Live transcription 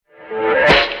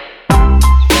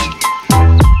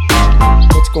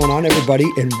on, everybody,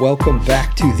 and welcome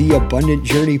back to the Abundant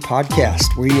Journey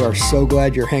podcast. We are so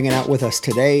glad you're hanging out with us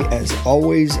today. As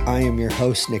always, I am your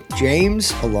host, Nick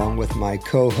James, along with my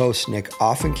co-host, Nick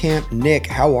Offenkamp. Nick,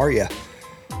 how are you?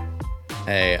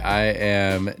 Hey, I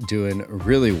am doing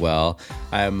really well.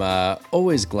 I'm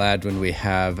always glad when we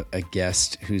have a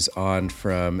guest who's on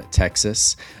from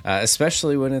Texas,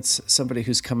 especially when it's somebody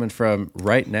who's coming from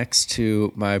right next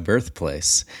to my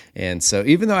birthplace. And so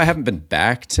even though I haven't been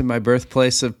back to my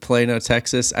birthplace of Plano,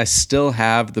 Texas, I still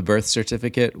have the birth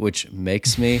certificate, which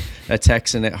makes me a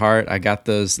Texan at heart. I got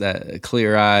that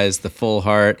clear eyes, the full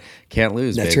heart. Can't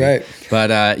lose, That's baby. right.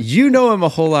 But you know him a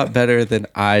whole lot better than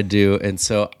I do. And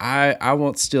so I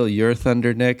won't steal your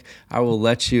thunder, Nick. I will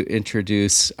let you introduce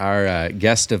our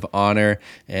guest of honor,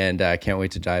 and I can't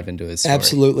wait to dive into his story.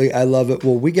 Absolutely. I love it.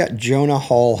 Well, we got Jonah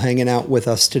Hall hanging out with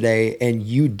us today, and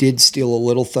you did steal a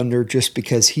little thunder just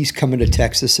because he's coming to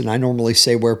Texas, and I normally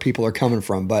say where people are coming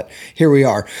from, but here we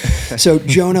are. So,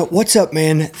 Jonah, what's up,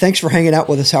 man? Thanks for hanging out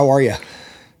with us. How are you?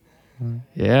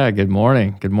 Yeah, good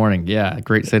morning. Good morning. Yeah,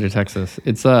 great state of Texas.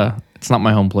 It's not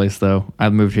my home place though. I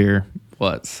moved here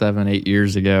 7-8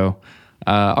 years ago.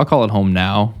 I'll call it home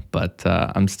now, but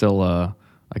I'm still a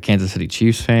Kansas City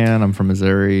Chiefs fan. I'm from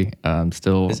Missouri. I'm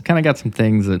still kind of got some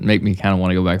things that make me kind of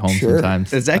want to go back home sometimes.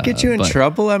 Does that get you in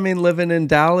trouble? I mean, living in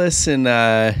Dallas and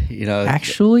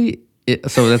Actually,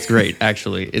 so that's great.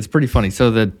 Actually, it's pretty funny.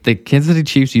 So the Kansas City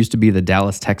Chiefs used to be the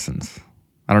Dallas Texans.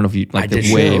 I don't know if you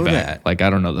the way back, I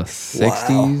don't know, the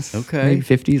 60s, okay, maybe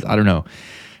 50s, I don't know.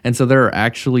 And so there are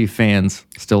actually fans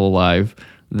still alive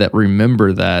that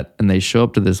remember that, and they show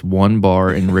up to this one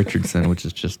bar in Richardson, which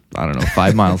is just,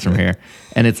 5 miles from here,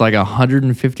 and it's like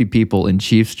 150 people in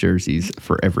Chiefs jerseys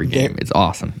for every game. It's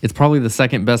awesome. It's probably the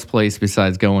second best place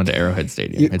besides going to Arrowhead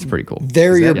Stadium. It's pretty cool.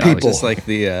 They're your people. Just like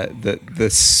the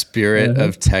spirit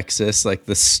of Texas, like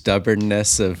the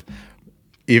stubbornness of.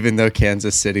 Even though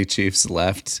Kansas City Chiefs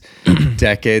left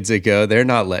decades ago, they're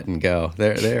not letting go.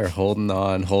 They're holding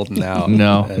on, holding out.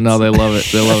 No, they love it.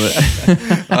 They love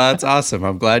it. Well, that's awesome.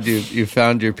 I'm glad you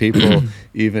found your people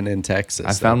even in Texas.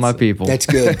 I found my people. That's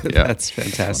good. Yeah. That's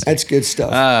fantastic. That's good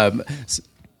stuff.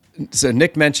 So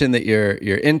Nick mentioned that you're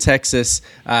in Texas.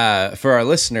 For our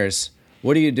listeners,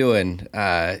 what are you doing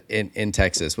in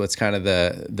Texas? What's kind of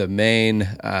the main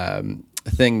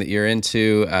thing that you're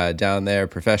into down there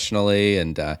professionally?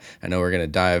 And I know we're going to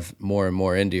dive more and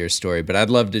more into your story, but I'd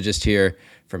love to just hear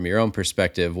from your own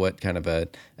perspective what kind of a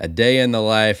day in the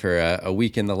life or a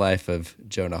week in the life of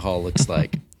Jonah Hall looks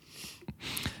like.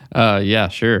 Yeah,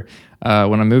 sure.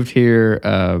 When I moved here,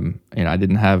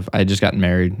 I just gotten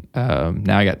married.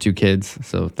 Now I got 2 kids,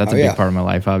 so that's a big part of my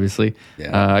life, obviously.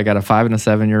 Yeah. I got a 5 and a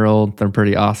 7-year-old. They're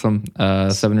pretty awesome.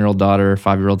 7-year-old daughter,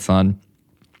 5-year-old son.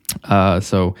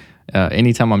 So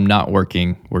anytime I'm not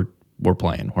working, we're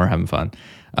playing, we're having fun.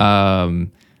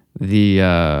 The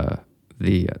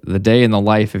day in the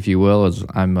life, if you will, is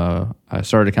I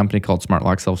started a company called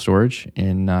SmartLock Self-Storage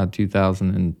in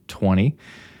 2020,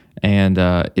 and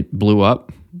it blew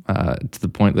up to the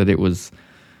point that it was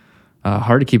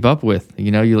hard to keep up with.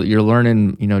 You're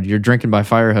learning. You're drinking by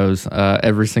fire hose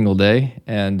every single day,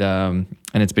 and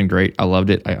it's been great. I loved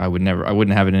it. I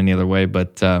wouldn't have it any other way,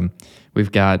 but. We've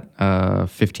got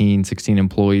 15, 16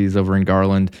 employees over in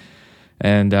Garland,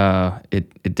 and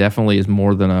it definitely is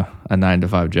more than a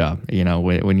 9-to-5 job.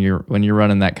 When you're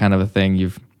running that kind of a thing,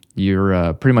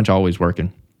 you're pretty much always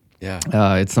working. Yeah,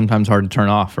 it's sometimes hard to turn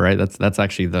off, right? That's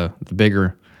actually the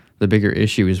bigger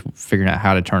issue is figuring out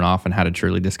how to turn off and how to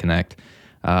truly disconnect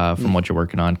from what you're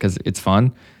working on, because it's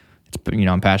fun.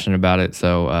 I'm passionate about it,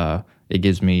 so it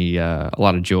gives me a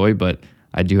lot of joy, but.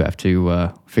 I do have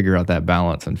to figure out that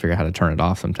balance and figure out how to turn it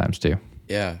off sometimes too.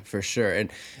 Yeah, for sure. And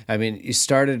I mean, you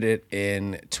started it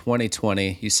in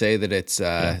 2020. You say that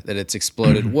it's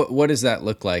exploded. What does that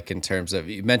look like in terms of?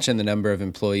 You mentioned the number of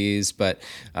employees, but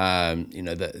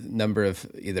the number of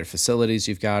either facilities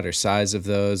you've got or size of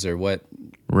those or what?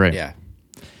 Right. Yeah.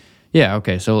 Yeah.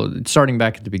 Okay. So starting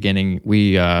back at the beginning,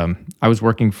 I was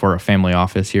working for a family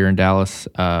office here in Dallas,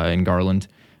 in Garland.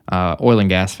 Oil and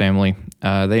gas family.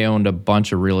 They owned a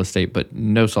bunch of real estate, but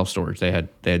no self-storage. They had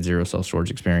 0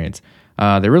 self-storage experience.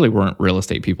 They really weren't real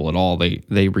estate people at all.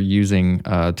 They were using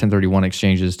 1031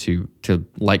 exchanges to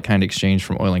like-kind exchange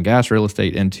from oil and gas real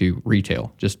estate into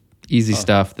retail. Just easy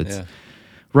stuff that's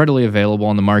readily available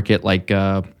on the market, like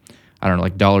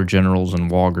Dollar Generals and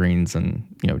Walgreens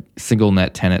and single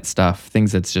net tenant stuff.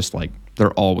 Things that's just like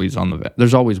they're always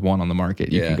there's always one on the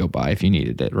market you can go buy if you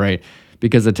needed it, right?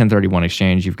 Because the 1031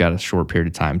 exchange, you've got a short period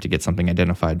of time to get something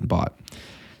identified and bought.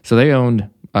 So they owned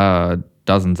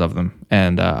dozens of them,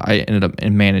 and I ended up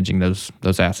managing those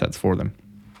assets for them.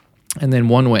 and then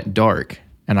one went dark,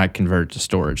 and I converted to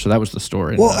storage. So that was the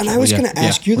story. Well, and I was going to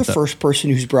ask, you're the first person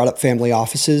who's brought up family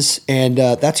offices, and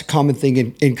that's a common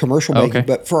thing in commercial banking. Okay.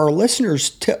 But for our listeners,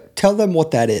 tell them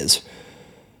what that is.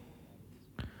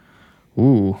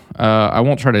 Ooh, I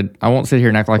won't sit here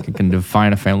and act like I can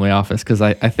define a family office, because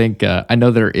I think I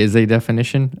know there is a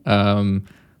definition,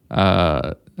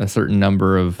 a certain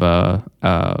number of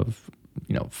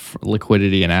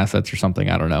liquidity and assets or something.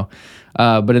 I don't know.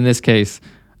 But in this case,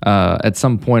 at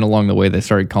some point along the way, they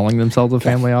started calling themselves a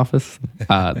family office.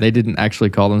 They didn't actually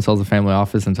call themselves a family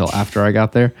office until after I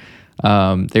got there.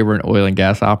 They were an oil and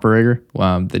gas operator.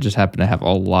 They just happened to have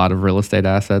a lot of real estate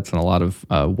assets and a lot of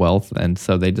wealth. And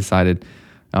so they decided,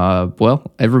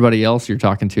 everybody else you're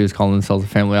talking to is calling themselves a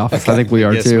family office. I think we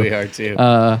are too. Yes, we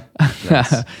are too.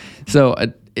 Nice. So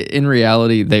in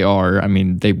reality, they are. I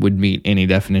mean, they would meet any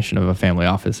definition of a family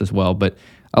office as well. But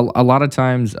a lot of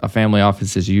times, a family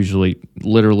office is usually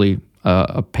literally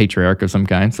a patriarch of some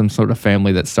kind, some sort of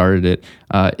family that started it.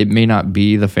 It may not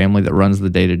be the family that runs the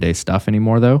day-to-day stuff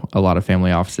anymore, though. A lot of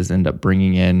family offices end up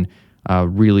bringing in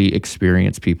really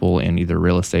experienced people in either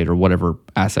real estate or whatever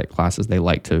asset classes they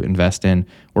like to invest in,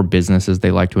 or businesses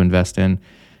they like to invest in.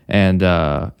 And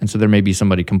so there may be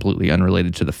somebody completely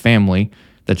unrelated to the family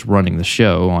that's running the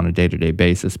show on a day-to-day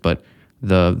basis, but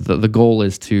the goal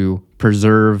is to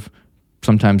preserve,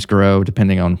 sometimes grow,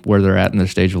 depending on where they're at in their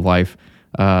stage of life,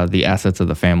 the assets of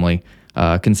the family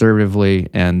conservatively,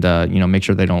 and make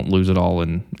sure they don't lose it all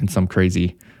in some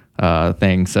crazy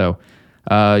thing. So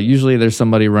usually there's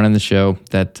somebody running the show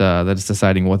that is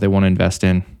deciding what they want to invest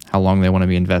in, how long they want to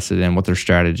be invested in, what their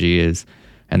strategy is,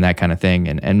 and that kind of thing.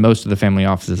 And most of the family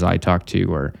offices I talk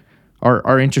to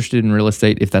are interested in real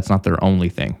estate if that's not their only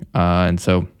thing. And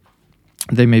so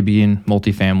they may be in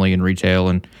multifamily and retail,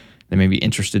 and they may be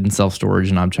interested in self-storage,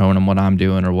 and I'm showing them what I'm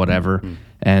doing or whatever. Mm-hmm.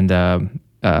 And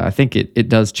I think it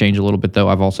does change a little bit, though.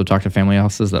 I've also talked to family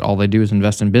offices that all they do is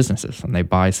invest in businesses, and they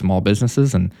buy small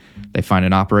businesses, and they find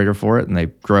an operator for it, and they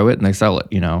grow it, and they sell it,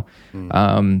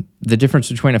 Mm-hmm. The difference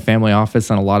between a family office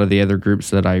and a lot of the other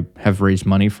groups that I have raised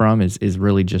money from is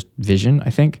really just vision, I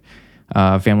think.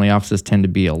 Family offices tend to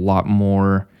be a lot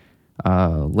more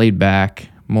laid back,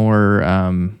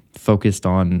 more focused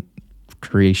on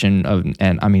preservation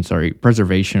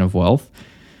of wealth,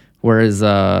 whereas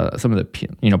some of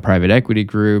the private equity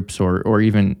groups or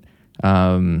even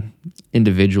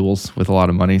individuals with a lot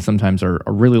of money sometimes are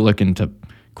really looking to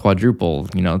quadruple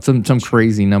some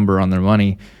crazy number on their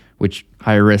money, which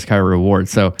higher risk, higher reward.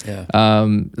 So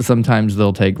sometimes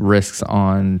they'll take risks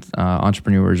on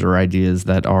entrepreneurs or ideas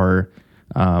that are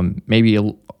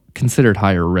maybe considered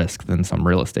higher risk than some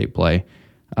real estate play.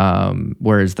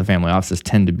 Whereas the family offices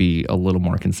tend to be a little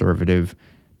more conservative,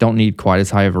 don't need quite as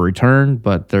high of a return,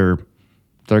 but they're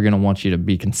going to want you to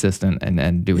be consistent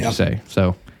and do what you say.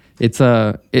 So it's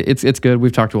good.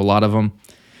 We've talked to a lot of them,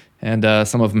 and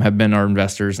some of them have been our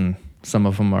investors, and some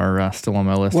of them are still on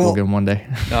my list. We'll get them one day.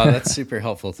 Oh, that's super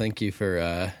helpful. Thank you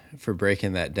for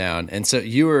breaking that down. And so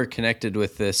you were connected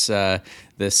with this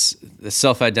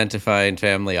self-identifying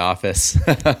family office,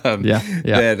 and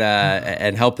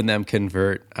helping them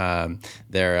convert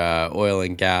their oil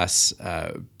and gas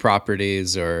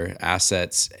properties or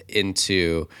assets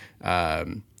into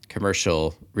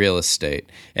commercial real estate.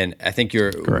 And I think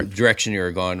your direction you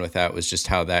were going with that was just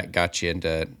how that got you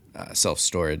into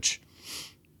self-storage.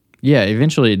 Yeah,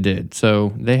 eventually it did.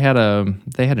 So they had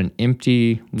an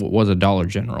empty, what was a Dollar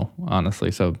General,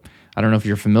 honestly. So I don't know if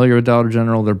you're familiar with Dollar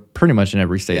General. They're pretty much in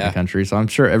every state in the country. So I'm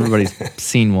sure everybody's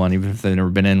seen one, even if they've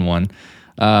never been in one.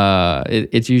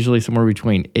 It's usually somewhere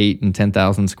between 8,000 and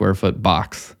 10,000 square foot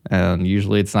box. And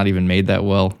usually it's not even made that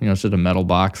well. It's just a metal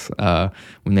box with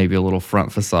maybe a little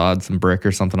front facade, some brick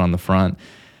or something on the front.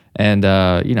 And,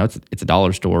 it's a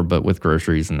dollar store, but with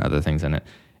groceries and other things in it.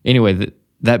 Anyway,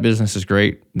 that business is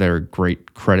great. They're a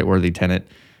great credit-worthy tenant.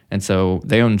 And so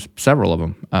they own several of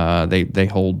them. They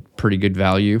hold pretty good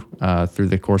value through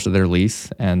the course of their lease.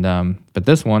 And but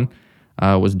this one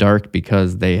was dark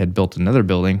because they had built another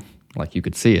building, like you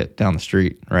could see it down the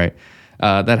street, right?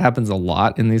 That happens a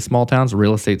lot in these small towns.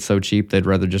 Real estate's so cheap, they'd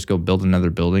rather just go build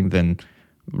another building than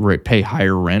pay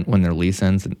higher rent when their lease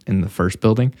ends in the first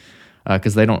building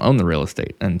because they don't own the real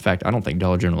estate. And in fact, I don't think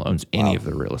Dollar General owns any of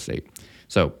the real estate.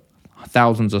 So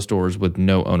thousands of stores with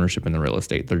no ownership in the real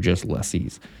estate. They're just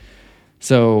lessees.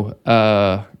 So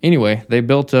anyway, they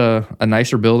built a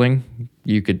nicer building.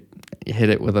 You could hit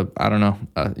it with you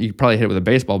could probably hit it with a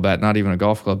baseball bat, not even a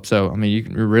golf club. So,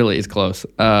 it's close.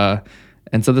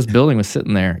 And so this building was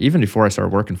sitting there. Even before I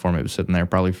started working for them, it was sitting there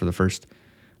probably for the first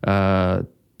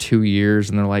 2 years.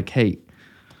 And they're like, hey,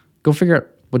 go figure out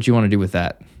what you want to do with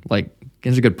that. Like,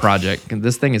 It's a good project.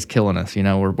 This thing is killing us.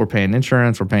 We're paying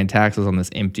insurance, we're paying taxes on this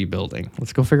empty building.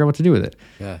 Let's go figure out what to do with it.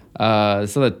 Yeah.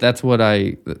 So that's what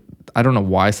I don't know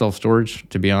why self-storage,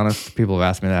 to be honest. People have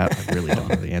asked me that. I really don't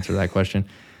know the answer to that question.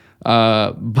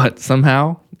 But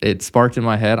somehow it sparked in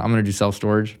my head, I'm going to do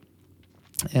self-storage.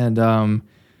 And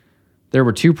there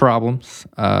were two problems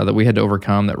that we had to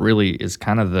overcome that really is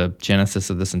kind of the genesis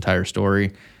of this entire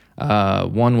story.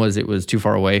 One was it was too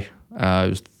far away. It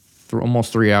was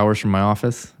almost 3 hours from my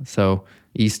office, so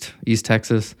East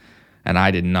Texas, and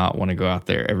I did not want to go out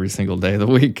there every single day of the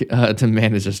week to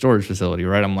manage a storage facility,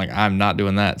 right? I'm like, I'm not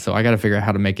doing that, so I got to figure out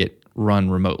how to make it run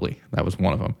remotely. That was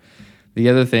one of them. The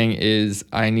other thing is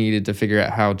I needed to figure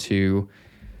out how to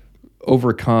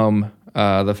overcome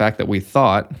the fact that we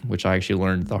thought, which I actually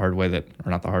learned the hard way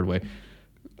not the hard way,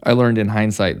 I learned in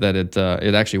hindsight that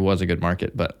it actually was a good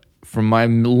market, but from my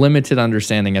limited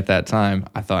understanding at that time,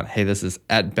 I thought, hey, this is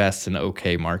at best an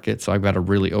okay market, so I've got to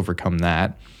really overcome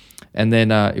that. And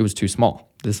then it was too small.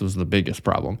 This was the biggest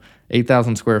problem.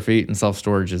 8,000 square feet in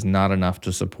self-storage is not enough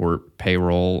to support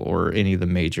payroll or any of the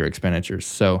major expenditures.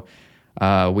 So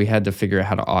we had to figure out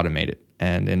how to automate it.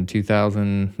 And in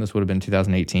this would have been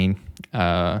 2018,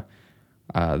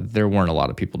 there weren't a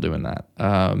lot of people doing that.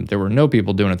 There were no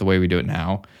people doing it the way we do it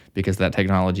now because that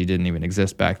technology didn't even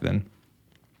exist back then.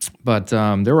 But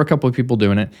there were a couple of people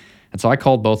doing it, and so I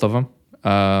called both of them.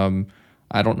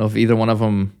 I don't know if either one of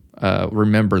them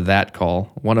remember that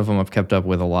call. One of them I've kept up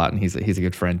with a lot, and he's a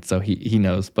good friend, so he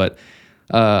knows. But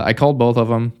I called both of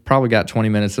them, probably got 20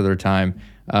 minutes of their time,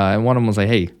 and one of them was like,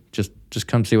 hey, just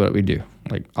come see what we do.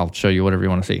 Like, I'll show you whatever you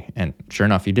want to see. And sure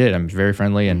enough, he did. I'm very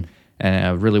friendly, and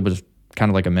really was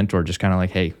kind of like a mentor, just kind of like,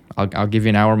 hey, I'll give you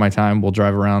an hour of my time. We'll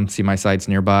drive around, see my sites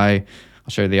nearby. I'll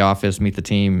show you the office, meet the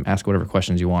team, ask whatever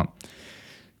questions you want.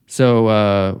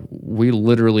 So we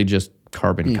literally just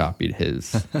carbon copied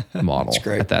his model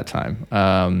at that time.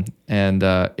 And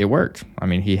it worked. I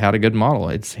mean, he had a good model.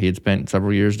 He had spent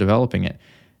several years developing it.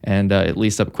 And it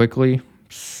leased up quickly,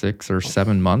 6 or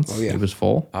 7 months. It was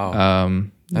full.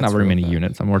 Not very many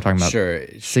units. We're talking about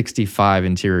 65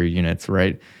 interior units,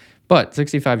 right? But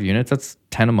 65 units, that's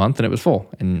 10 a month, and it was full.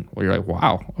 And you're like,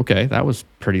 wow, okay, that was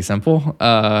pretty simple.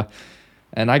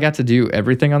 And I got to do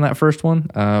everything on that first one.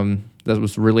 That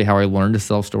was really how I learned to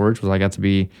self-storage, was I got to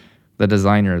be the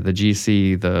designer, the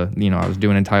GC, I was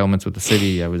doing entitlements with the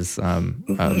city. I was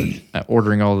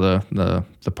ordering all the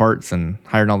parts and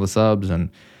hiring all the subs and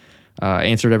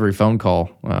answered every phone call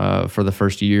for the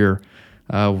first year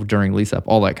during lease up,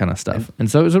 all that kind of stuff.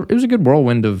 And so it was a good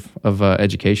whirlwind of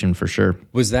education for sure.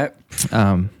 Was that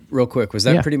real quick? Was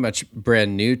that pretty much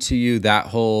brand new to you, that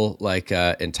whole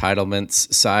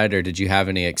entitlements side, or did you have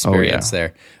any experience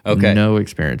there? Okay, no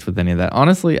experience with any of that.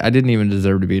 Honestly, I didn't even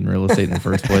deserve to be in real estate in the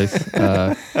first place.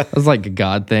 It was like a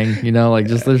God thing,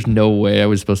 just there's no way I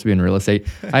was supposed to be in real estate.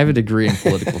 I have a degree in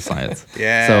political science.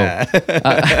 Yeah.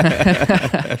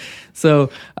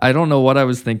 So I don't know what I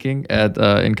was thinking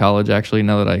in college. Actually,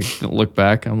 now that I look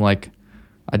back, I'm like,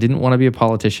 I didn't want to be a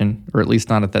politician, or at least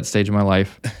not at that stage of my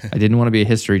life. I didn't want to be a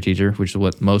history teacher, which is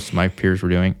what most of my peers were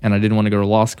doing. And I didn't want to go to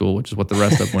law school, which is what the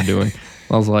rest of them were doing.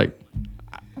 I was like,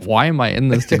 why am I in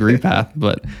this degree path?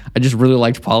 But I just really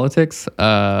liked politics,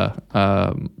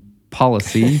 policy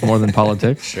more than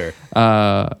politics. Sure.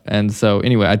 And so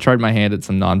anyway, I tried my hand at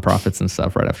some nonprofits and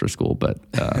stuff right after school. But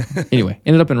anyway,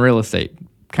 ended up in real estate,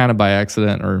 kind of by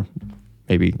accident, or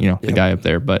maybe, the guy up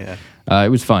there. But it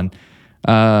was fun.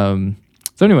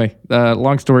 So anyway,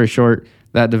 long story short,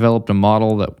 that developed a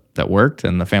model that worked,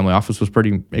 and the family office was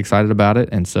pretty excited about it.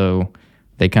 And so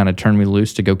they kind of turned me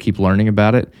loose to go keep learning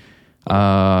about it.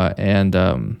 And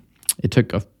it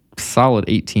took a solid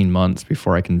 18 months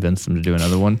before I convinced them to do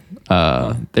another one.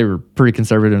 They were pretty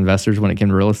conservative investors when it came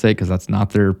to real estate because that's not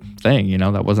their thing.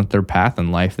 That wasn't their path in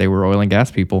life. They were oil and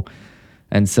gas people.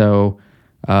 And so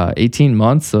 18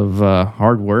 months of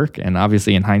hard work, and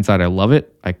obviously in hindsight, I love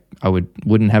it. I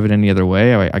wouldn't have it any other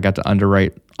way. I got to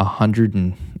underwrite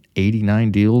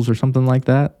 189 deals or something like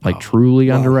that, truly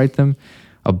underwrite them.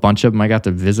 A bunch of them I got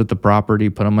to visit the property,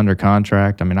 put them under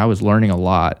contract. I mean, I was learning a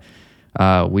lot.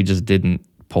 We just didn't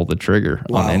pull the trigger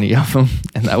on any of them,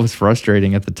 and that was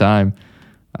frustrating at the time.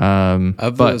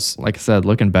 But like I said,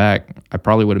 looking back, I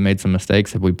probably would have made some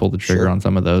mistakes if we pulled the trigger on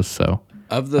some of those. So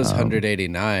of those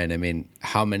 189, I mean,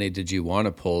 how many did you want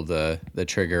to pull the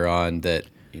trigger on that,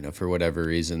 for whatever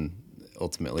reason,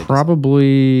 ultimately?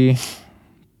 Probably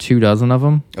 24 of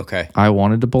them. Okay. I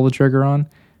wanted to pull the trigger on.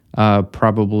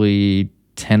 Probably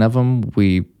 10 of them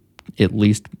we at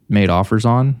least made offers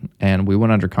on, and we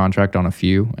went under contract on a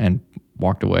few and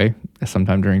walked away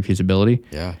sometime during feasibility.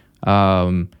 Yeah.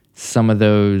 some of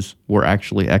those were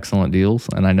actually excellent deals.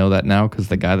 And I know that now because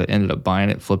the guy that ended up buying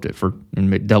it flipped it for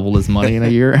and doubled his money in a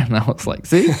year. And I was like,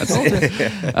 see, I told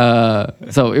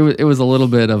you. So it was a little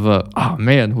bit of a, oh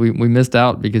man, we missed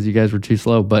out because you guys were too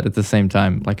slow. But at the same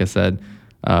time, like I said,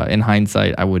 in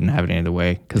hindsight, I wouldn't have it any other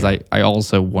way because I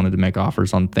also wanted to make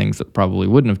offers on things that probably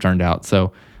wouldn't have turned out.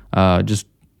 So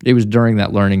it was during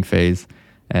that learning phase.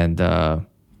 And,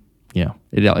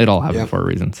 it all happened for a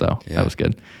reason. So that was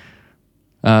good.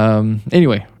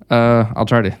 Anyway, I'll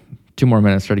try to 2 more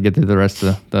minutes, try to get through the rest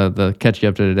of the catch you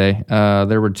up to today.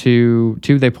 There were two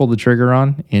they pulled the trigger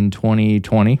on in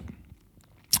 2020,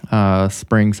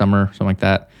 spring, summer, something like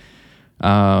that.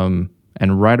 And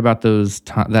right about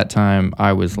that time,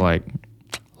 I was like,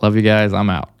 love you guys. I'm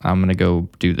out. I'm going to go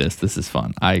do this. This is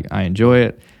fun. I enjoy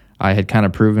it. I had kind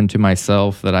of proven to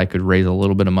myself that I could raise a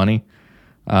little bit of money.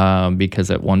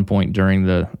 Because at one point during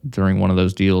one of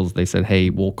those deals, they said, hey,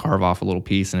 we'll carve off a little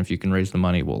piece, and if you can raise the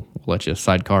money, we'll let you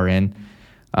sidecar in.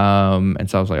 And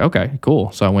so I was like, okay,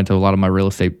 cool. So I went to a lot of my real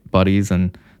estate buddies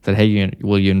and said, hey,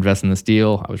 will you invest in this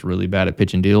deal? I was really bad at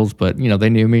pitching deals, but they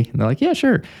knew me, and they're like, yeah,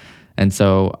 sure. And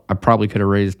so I probably could have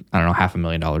raised, I don't know,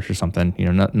 $500,000 or something,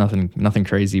 nothing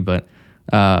crazy, but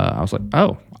I was like,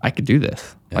 oh, I could do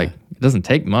this. Yeah. Like, it doesn't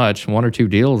take much, 1 or 2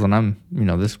 deals, and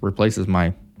this replaces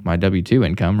my W-2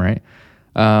 income, right?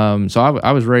 So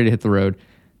I was ready to hit the road.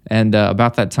 And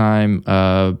about that time,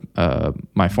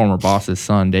 my former boss's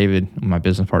son, David, my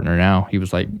business partner now, he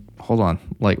was like, hold on,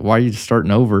 like, why are you just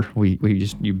starting over?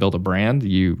 You built a brand,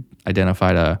 you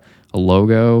identified a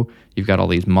logo, you've got all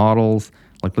these models,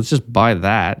 like, let's just buy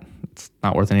that. It's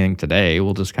not worth anything today.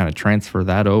 We'll just kind of transfer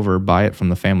that over, buy it from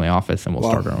the family office, and we'll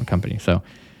start our own company. So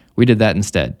we did that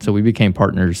instead. So we became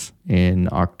partners in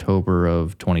October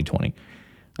of 2020.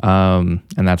 And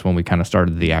that's when we kind of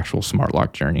started the actual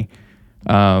SmartLock journey.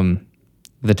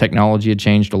 The technology had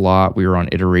changed a lot. We were on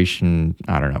iteration,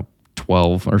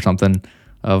 12 or something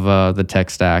of the tech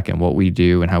stack and what we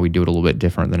do and how we do it a little bit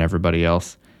different than everybody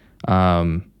else.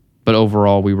 But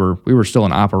overall, we were still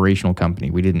an operational company.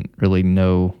 We didn't really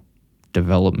know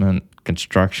development,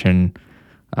 construction.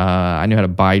 I knew how to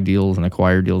buy deals and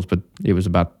acquire deals, but it was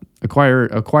about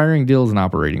acquiring deals and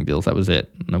operating deals. That was it.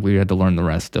 We had to learn the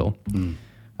rest still.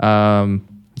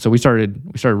 So we started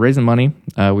raising money.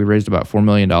 We raised about $4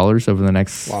 million over the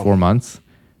next 4 months,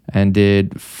 and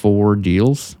did 4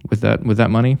 deals with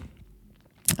that money.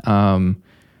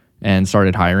 And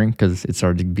started hiring because it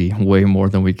started to be way more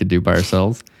than we could do by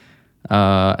ourselves.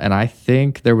 And I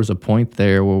think there was a point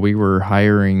there where we were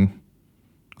hiring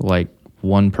like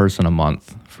 1 person a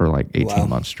month for like 18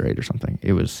 months straight or something.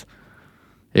 It was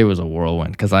a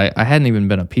whirlwind because I hadn't even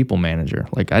been a people manager.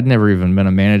 Like, I'd never even been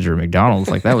a manager at McDonald's.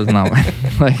 Like, that was not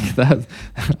like that.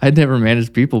 I'd never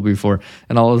managed people before.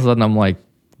 And all of a sudden I'm like,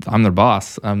 I'm their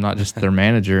boss. I'm not just their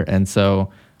manager. And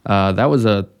so that was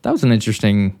an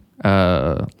interesting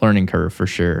learning curve for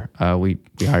sure. We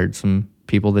hired some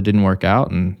people that didn't work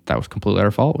out, and that was completely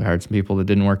our fault. We hired some people that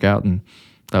didn't work out, and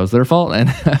that was their fault, and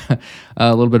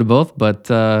a little bit of both. But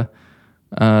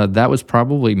that was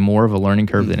probably more of a learning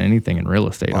curve than anything in real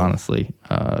estate, honestly.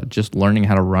 Just learning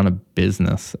how to run a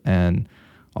business and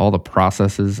all the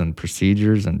processes and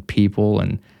procedures and people,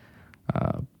 and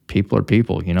people are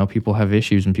people. People have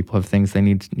issues and people have things they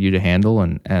need you to handle,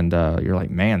 and you're like,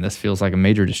 man, this feels like a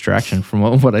major distraction from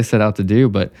what I set out to do,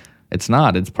 but it's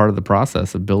not. It's part of the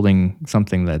process of building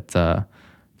something that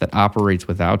operates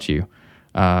without you.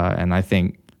 And I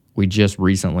think we just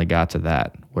recently got to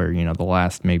that where, the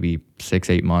last maybe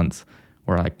 6-8 months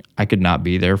where I could not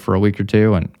be there for a week or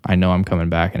 2, and I know I'm coming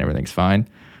back and everything's fine.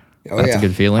 That's a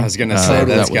good feeling. I was going to say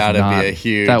that's got to be a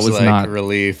huge not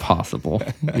relief. Possible.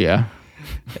 Yeah.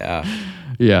 Yeah.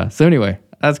 Yeah. So anyway,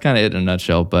 that's kind of it in a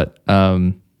nutshell. But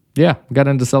we got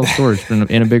into self-storage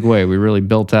in a big way. We really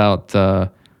built out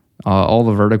all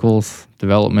the verticals: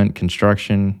 development,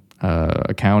 construction,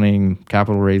 accounting,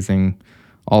 capital raising.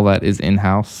 All that is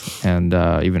in-house, and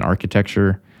even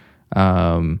architecture,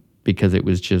 because it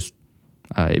was just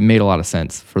it made a lot of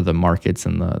sense for the markets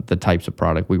and the types of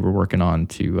product we were working on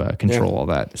to control all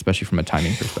that, especially from a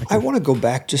timing perspective. I want to go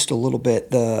back just a little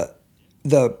bit.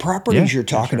 The properties you're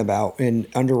talking about and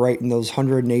underwriting those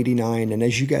 189, and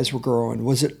as you guys were growing,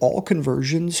 was it all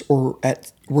conversions, or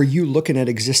were you looking at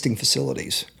existing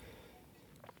facilities?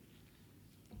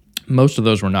 Most of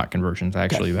those were not conversions,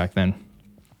 actually, back then.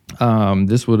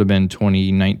 This would have been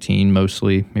 2019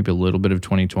 mostly, maybe a little bit of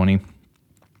 2020.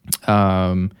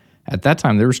 At that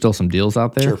time, there were still some deals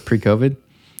out there pre-COVID.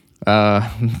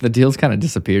 The deals kind of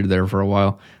disappeared there for a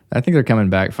while. I think they're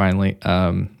coming back finally.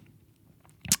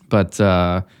 But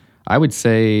I would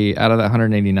say out of that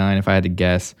 189, if I had to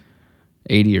guess,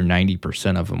 80 or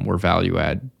 90% of them were value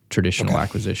add traditional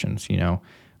acquisitions.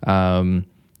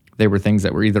 They were things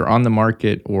that were either on the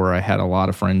market, or I had a lot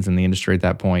of friends in the industry at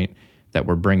that point that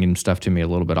were bringing stuff to me a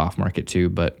little bit off market too.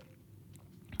 But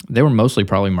they were mostly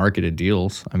probably marketed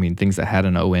deals. I mean, things that had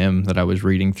an OM that I was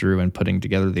reading through and putting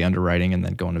together the underwriting and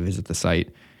then going to visit the site.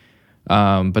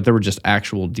 But there were just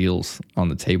actual deals on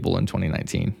the table in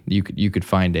 2019. You could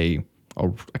find a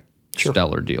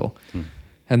stellar deal.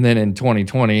 And then in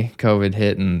 2020, COVID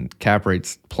hit and cap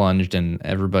rates plunged, and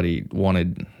everybody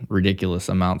wanted ridiculous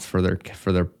amounts for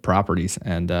their properties.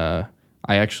 And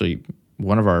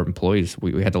one of our employees,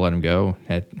 we had to let him go.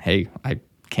 Hey, I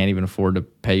can't even afford to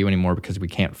pay you anymore because we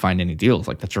can't find any deals.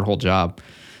 Like, that's your whole job,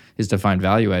 is to find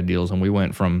value add deals. And we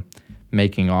went from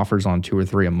making offers on 2 or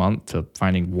 3 a month to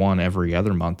finding one every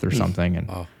other month or something. And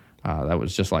that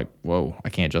was just like, whoa, I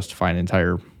can't justify an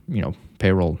entire,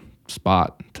 payroll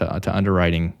spot to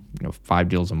underwriting, 5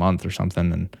 deals a month or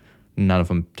something, and none of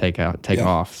them take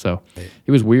off. So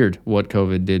it was weird what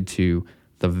COVID did to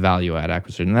the value add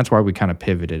acquisition. And that's why we kind of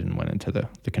pivoted and went into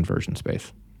the conversion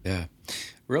space. Yeah.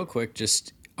 Real quick,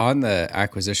 just on the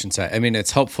acquisition side, I mean,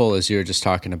 it's helpful as you were just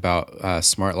talking about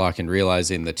SmartLock and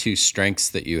realizing the 2 strengths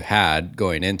that you had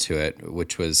going into it,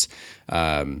 which was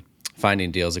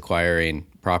finding deals, acquiring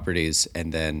properties,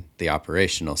 and then the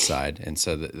operational side. And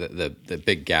so the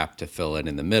big gap to fill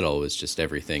in the middle was just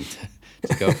everything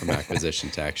to go from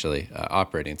acquisition to actually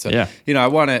operating. So,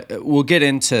 we'll get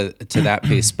into that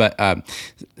piece, but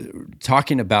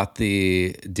talking about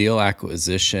the deal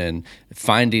acquisition,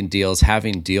 finding deals,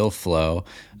 having deal flow,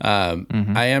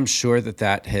 I am sure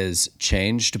that has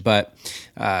changed, but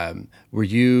were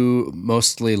you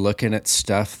mostly looking at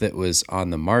stuff that was on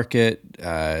the market,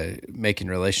 making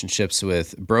relationships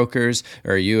with brokers?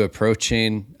 Or are you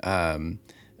approaching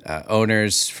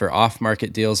owners for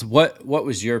off-market deals? What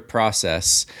was your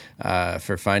process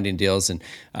for finding deals? And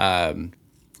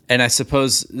I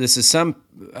suppose this is some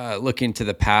looking to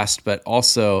the past, but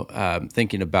also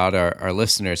thinking about our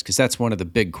listeners, because that's one of the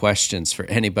big questions for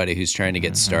anybody who's trying to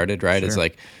get started, right? Sure. It's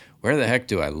like, where the heck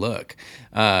do I look?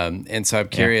 And so I'm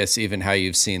curious even how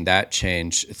you've seen that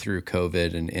change through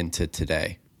COVID and into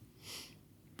today.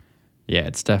 Yeah,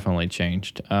 it's definitely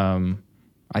changed.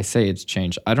 I say it's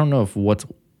changed. I don't know if what's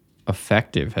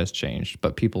effective has changed,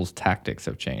 but people's tactics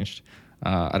have changed.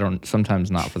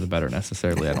 Sometimes not for the better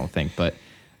necessarily, I don't think, but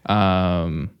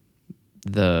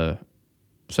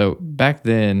so back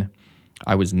then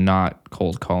I was not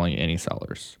cold calling any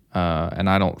sellers. And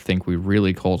I don't think we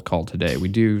really cold call today. We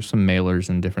do some mailers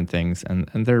and different things, and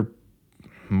they're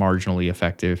marginally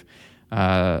effective,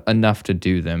 enough to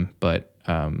do them, but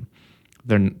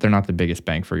they're not the biggest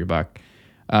bang for your buck.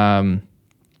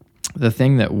 The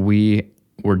thing that we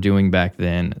were doing back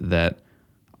then that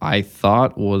I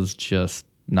thought was just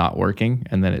not working,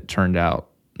 and then it turned out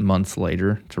months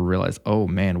later to realize, oh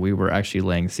man, we were actually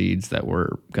laying seeds that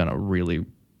were gonna really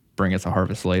bring us a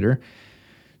harvest later.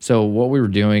 So what we were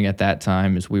doing at that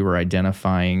time is we were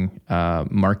identifying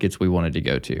markets we wanted to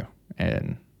go to.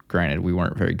 And granted, we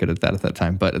weren't very good at that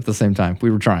time, but at the same time,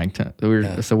 we were trying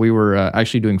to. So we were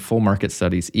actually doing full market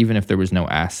studies, even if there was no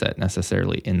asset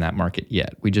necessarily in that market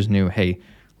yet. We just knew, hey,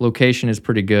 location is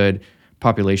pretty good,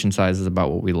 population size is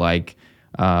about what we like.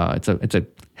 It's a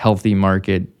healthy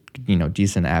market,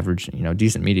 decent average,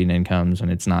 decent median incomes,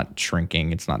 and it's not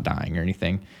shrinking, it's not dying or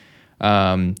anything.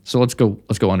 So let's go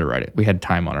underwrite it. We had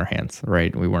time on our hands,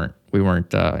 right? We weren't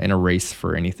in a race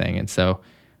for anything. And so,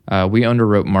 we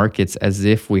underwrote markets as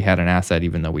if we had an asset,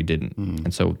 even though we didn't.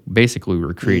 And so basically we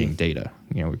were creating data,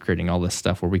 we're creating all this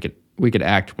stuff where we could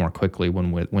act more quickly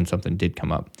when something did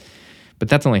come up. But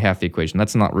that's only half the equation.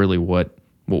 That's not really what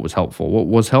was helpful. What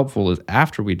was helpful is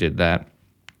after we did that,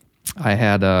 I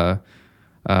had,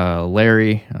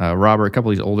 Larry, Robert, a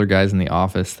couple of these older guys in the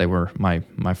office. They were my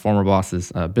former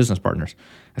boss's business partners.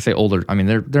 I say older. I mean,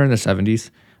 they're in their 70s.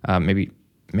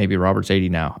 Maybe Robert's 80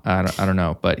 now. I don't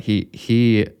know. But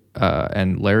he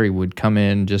and Larry would come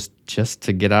in just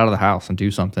to get out of the house and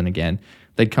do something again.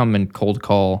 They'd come and cold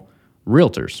call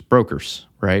realtors, brokers,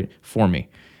 right, for me.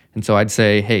 And so I'd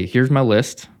say, hey, here's my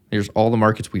list. Here's all the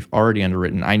markets we've already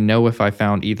underwritten. I know if I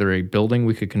found either a building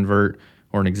we could convert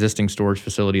or an existing storage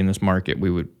facility in this market, we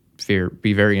would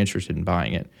be very interested in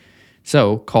buying it.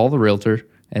 So call the realtor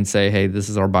and say, hey, this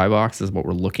is our buy box. This is what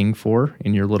we're looking for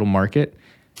in your little market,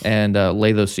 and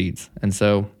lay those seeds. And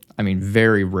so, I mean,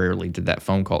 very rarely did that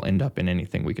phone call end up in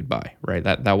anything we could buy, right?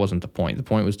 That wasn't the point. The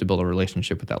point was to build a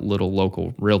relationship with that little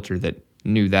local realtor that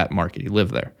knew that market. He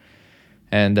lived there.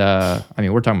 And, I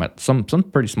mean, we're talking about some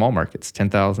pretty small markets,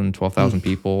 10,000, 12,000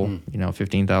 people,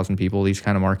 15,000 people, these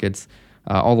kind of markets.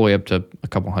 All the way up to a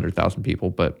couple 100,000 people.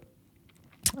 But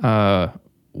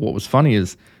what was funny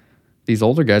is these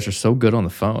older guys are so good on the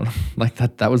phone. Like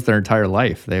that was their entire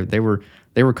life. They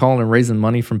were calling and raising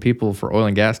money from people for oil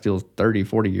and gas deals 30,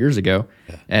 40 years ago.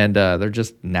 Yeah. And they're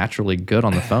just naturally good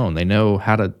on the phone. They know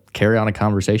how to carry on a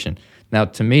conversation. Now,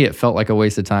 to me, it felt like a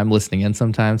waste of time listening in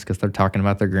sometimes because they're talking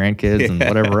about their grandkids and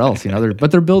whatever else,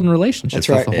 but they're building relationships.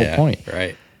 That's the whole point.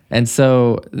 Right. And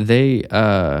so they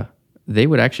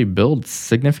would actually build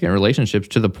significant relationships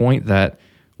to the point that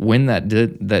when that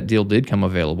deal did come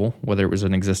available, whether it was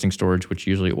an existing storage, which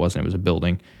usually it wasn't, it was a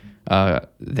building,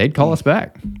 they'd call us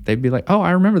back. They'd be like, "Oh,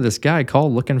 I remember this guy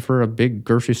called looking for a big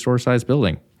grocery store size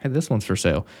building. Hey, this one's for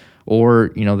sale."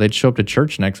 Or, they'd show up to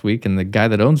church next week and the guy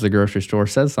that owns the grocery store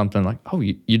says something like, "Oh,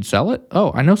 you'd sell it?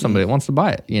 Oh, I know somebody that wants to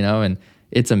buy it," and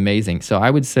it's amazing. So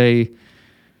I would say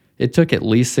it took at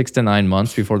least 6 to 9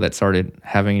 months before that started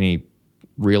having any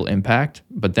real impact.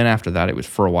 But then after that, it was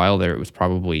for a while there, it was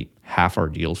probably half our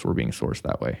deals were being sourced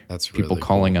that way. That's really people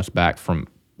calling us back from,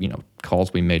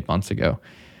 calls we made months ago.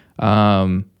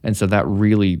 And so that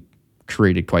really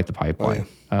created quite the pipeline.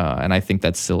 And I think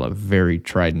that's still a very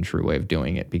tried and true way of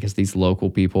doing it because these local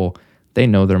people, they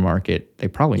know their market. They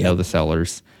probably know the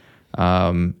sellers.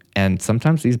 And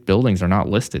sometimes these buildings are not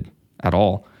listed at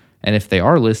all. And if they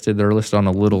are listed, they're listed on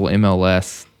a little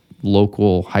MLS,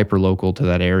 local, hyper-local to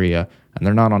that area. And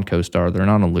they're not on CoStar. They're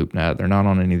not on LoopNet. They're not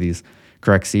on any of these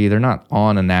Correxy. They're not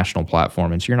on a national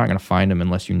platform. And so you're not going to find them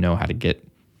unless you know how to get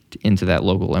into that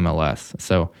local MLS.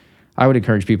 So I would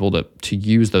encourage people to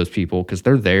use those people because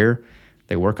they're there.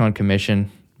 They work on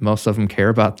commission. Most of them care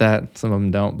about that. Some of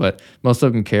them don't, but most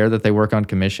of them care that they work on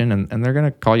commission and they're going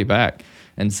to call you back.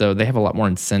 And so they have a lot more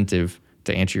incentive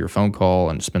to answer your phone call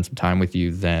and spend some time with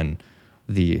you than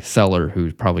the seller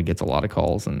who probably gets a lot of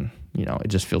calls and, it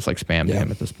just feels like spam to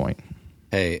him at this point.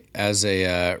 Hey, as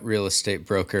a real estate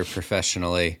broker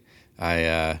professionally,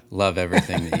 I love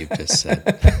everything that you've just said.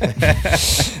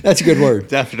 That's a good word.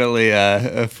 Definitely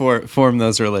form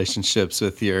those relationships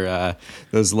with your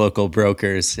those local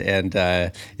brokers, and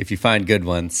if you find good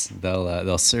ones,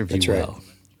 they'll serve you well.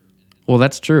 Well,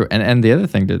 that's true. And the other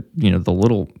thing the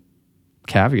little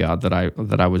caveat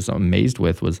that I was amazed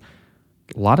with was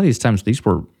a lot of these times these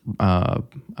were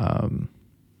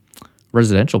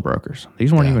residential brokers.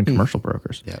 These weren't even commercial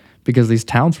brokers because these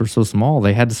towns were so small.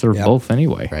 They had to serve both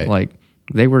anyway. Right. Like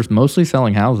they were mostly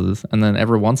selling houses, and then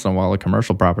every once in a while a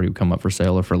commercial property would come up for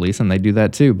sale or for lease, and they do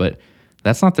that too. But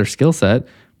that's not their skill set.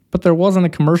 But there wasn't a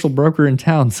commercial broker in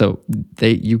town, so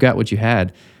you got what you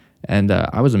had. And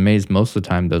I was amazed most of the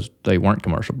time they weren't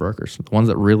commercial brokers. The ones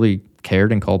that really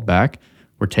cared and called back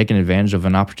were taking advantage of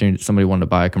an opportunity that somebody wanted to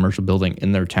buy a commercial building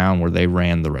in their town where they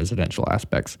ran the residential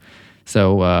aspects.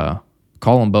 So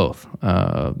call them both.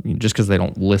 Just because they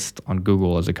don't list on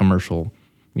Google as a commercial,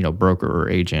 broker or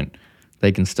agent,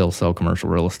 they can still sell commercial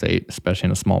real estate, especially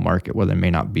in a small market where there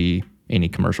may not be any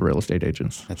commercial real estate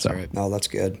agents. That's right. No, that's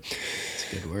good.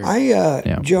 That's a good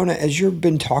word. Jonah, as you've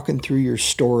been talking through your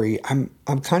story, I'm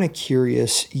kind of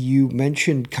curious. You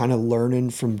mentioned kind of learning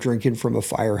from drinking from a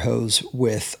fire hose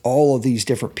with all of these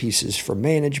different pieces from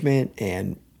management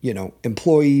and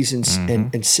employees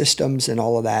and systems and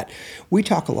all of that. We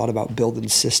talk a lot about building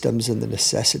systems and the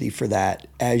necessity for that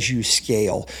as you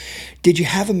scale. Did you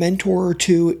have a mentor or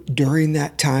two during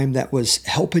that time that was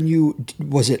helping you?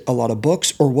 Was it a lot of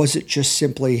books, or was it just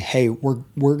simply, hey, we're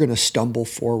going to stumble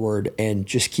forward and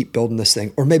just keep building this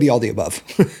thing, or maybe all the above?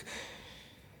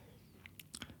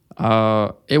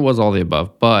 It was all the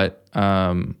above, but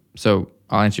so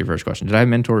I'll answer your first question. Did I have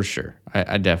mentors? Sure.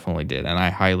 I definitely did. And I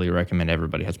highly recommend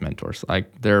everybody has mentors.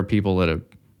 Like there are people that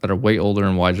are way older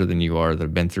and wiser than you are that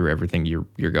have been through everything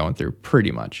you're going through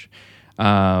pretty much.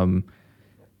 But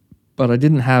I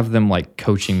didn't have them like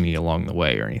coaching me along the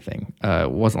way or anything.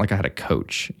 It wasn't like I had a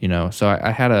coach, So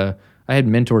I had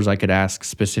mentors I could ask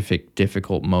specific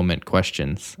difficult moment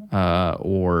questions,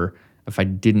 or if I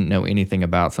didn't know anything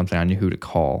about something, I knew who to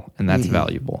call, and that's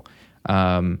valuable.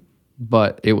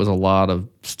 But it was a lot of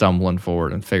stumbling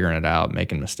forward and figuring it out,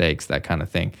 making mistakes, that kind of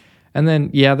thing. And then,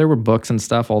 there were books and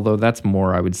stuff, although that's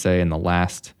more, I would say, in the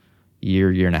last year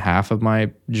and a half of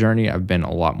my journey. I've been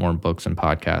a lot more in books and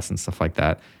podcasts and stuff like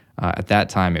that. At that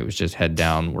time, it was just head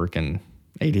down, working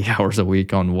 80 hours a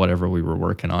week on whatever we were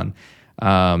working on.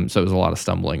 So it was a lot of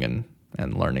stumbling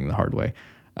and learning the hard way.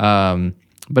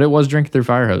 But it was drinking through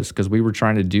fire hose because we were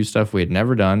trying to do stuff we had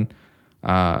never done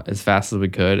as fast as we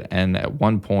could. And at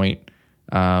one point,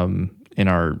 in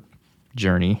our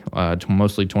journey,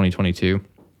 mostly 2022,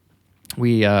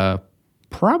 we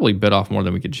probably bit off more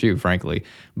than we could chew, frankly.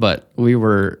 But we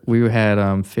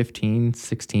had 15,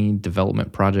 16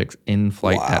 development projects in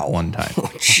flight at one time.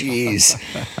 Oh, jeez.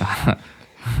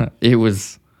 It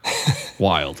was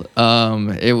wild.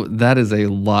 That is a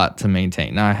lot to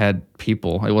maintain. Now I had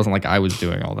people. It wasn't like I was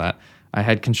doing all that. I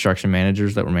had construction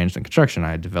managers that were managing construction.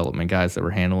 I had development guys that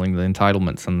were handling the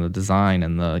entitlements and the design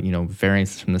and the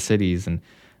variances from the cities. And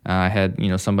I had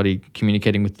somebody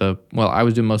communicating with I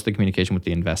was doing most of the communication with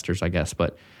the investors, I guess.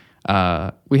 But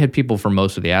we had people for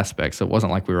most of the aspects. So it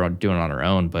wasn't like we were doing it on our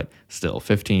own. But still,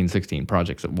 15, 16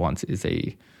 projects at once is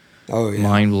a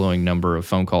mind-blowing number of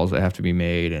phone calls that have to be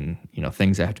made, and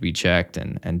things that have to be checked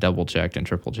and double checked and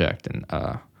triple checked, and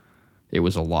it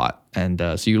was a lot. And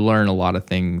so you learn a lot of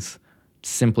things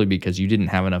simply because you didn't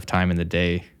have enough time in the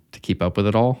day to keep up with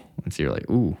it all. And so you're like,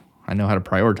 ooh, I know how to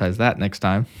prioritize that next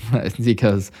time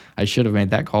because I should have made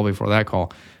that call before that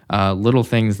call. Little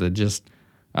things that just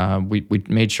we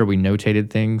made sure we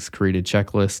notated things, created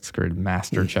checklists, created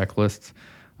master checklists.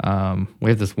 We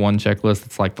have this one checklist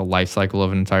that's like the life cycle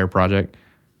of an entire project.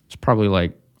 It's probably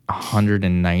like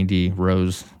 190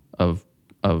 rows of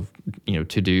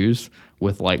to-dos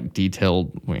with like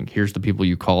detailed, here's the people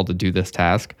you call to do this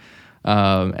task.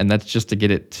 And that's just to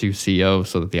get it to CO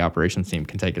so that the operations team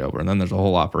can take it over. And then there's a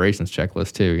whole operations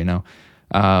checklist too,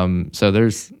 So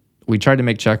we tried to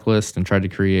make checklists and tried to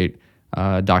create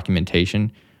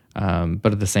documentation,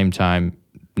 but at the same time,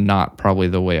 not probably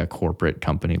the way a corporate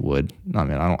company would. I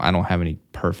mean, I don't have any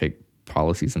perfect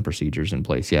policies and procedures in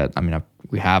place yet. I mean,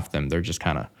 we have them. They're just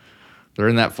they're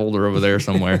in that folder over there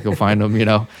somewhere. You'll find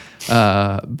them,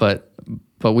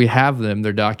 But we have them.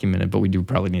 They're documented, but we do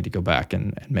probably need to go back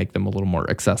and make them a little more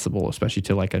accessible, especially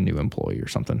to like a new employee or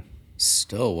something.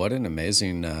 Still, what an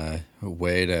amazing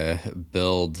way to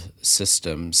build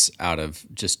systems out of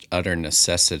just utter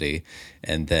necessity,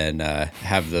 and then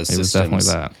have those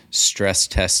systems stress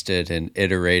tested and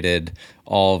iterated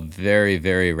all very,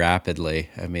 very rapidly.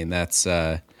 I mean, that's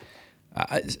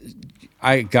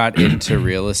I got into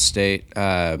real estate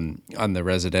on the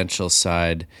residential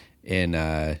side in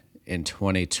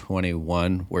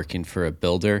 2021, working for a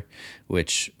builder,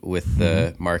 which with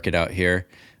the market out here,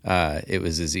 it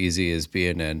was as easy as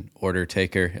being an order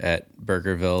taker at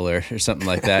Burgerville or something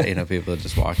like that. People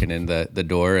just walking in the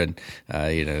door and,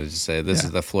 just say, this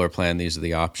is the floor plan, these are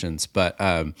the options. But,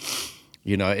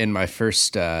 in my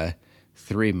first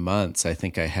 3 months, I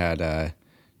think I had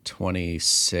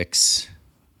 26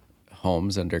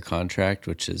 homes under contract,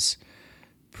 which is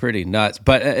pretty nuts.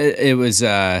 But it was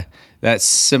that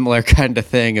similar kind of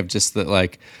thing of just that,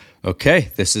 like,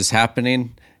 okay, this is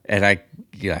happening, and I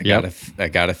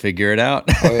gotta figure it out.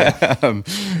 Oh, yeah.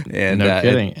 And no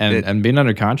kidding. And being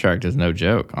under contract is no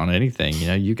joke on anything.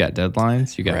 You got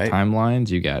deadlines, you got timelines,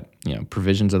 you got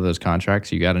provisions of those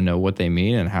contracts. You got to know what they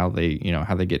mean and how they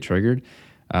get triggered.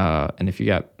 And if you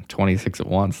got 26 at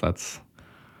once, that's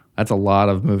a lot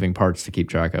of moving parts to keep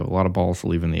track of. A lot of balls to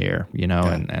leave in the air.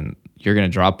 And you're going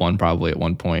to drop one probably at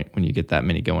one point when you get that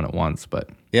many going at once. But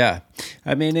yeah,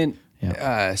 I mean,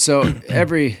 so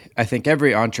I think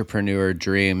every entrepreneur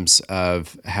dreams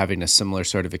of having a similar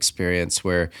sort of experience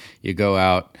where you go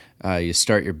out, you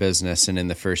start your business, and in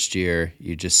the first year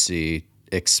you just see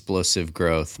explosive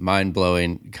growth,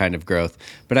 mind-blowing kind of growth.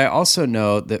 But I also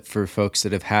know that for folks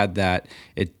that have had that,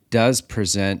 it does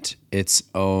present its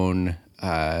own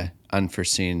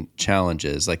unforeseen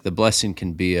challenges. Like the blessing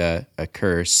can be a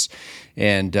curse.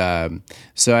 And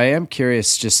so I am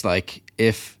curious, just like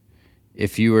if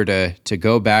you were to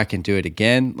go back and do it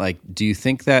again, like, do you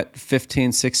think that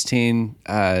 15, 16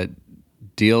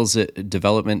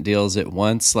 development deals at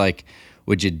once, like,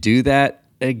 would you do that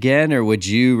again? Or would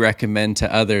you recommend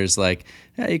to others, like,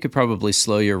 you could probably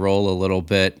slow your roll a little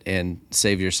bit and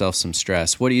save yourself some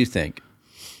stress? What do you think?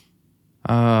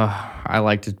 I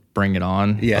like to bring it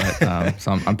on. Yeah. But,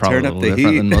 so I'm probably a little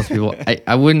different than most people.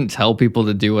 I wouldn't tell people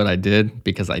to do what I did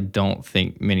because I don't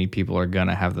think many people are going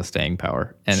to have the staying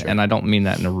power. And I don't mean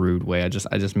that in a rude way. I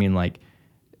just mean, like,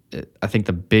 I think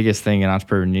the biggest thing an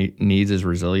entrepreneur needs is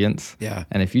resilience. Yeah.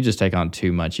 And if you just take on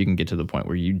too much, you can get to the point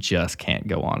where you just can't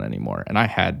go on anymore. And I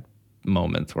had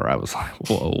moments where I was like,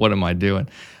 whoa, what am I doing?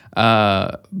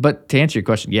 But to answer your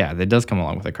question, yeah, that does come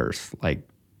along with a curse. Like,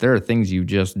 there are things you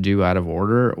just do out of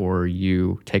order, or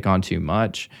you take on too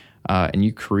much, and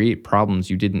you create problems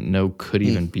you didn't know could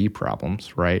even be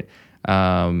problems, right?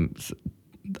 Probably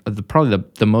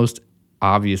the most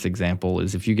obvious example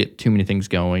is if you get too many things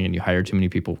going and you hire too many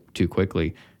people too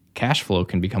quickly, cash flow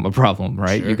can become a problem,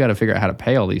 right? Sure. You got to figure out how to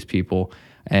pay all these people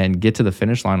and get to the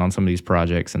finish line on some of these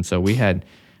projects. And so we had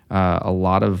a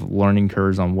lot of learning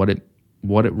curves on what it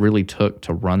really took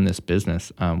to run this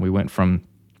business. We went from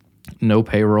no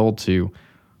payroll to,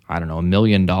 $1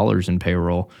 million in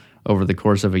payroll over the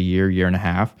course of a year and a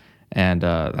half. And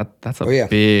that's a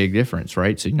big difference,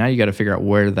 right? So now you got to figure out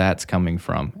where that's coming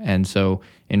from. And so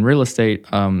in real estate,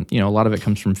 a lot of it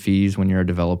comes from fees when you're a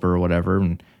developer or whatever,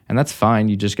 and that's fine.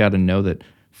 You just got to know that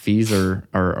fees are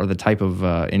the type of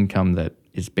income that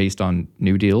is based on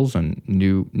new deals and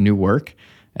new work,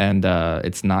 and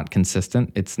it's not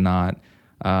consistent. It's not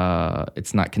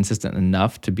consistent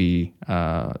enough to be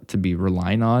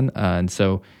relying on, and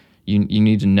so. You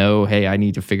need to know, hey, I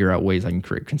need to figure out ways I can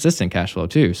create consistent cash flow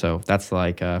too. So that's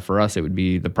like, for us, it would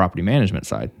be the property management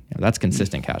side. That's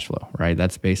consistent cash flow, right?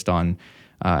 That's based on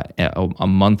a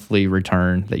monthly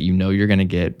return that you're going to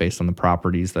get based on the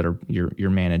properties that you're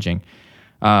managing.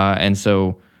 And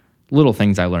so little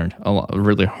things I learned a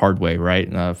really hard way,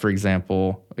 right? For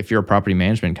example, if you're a property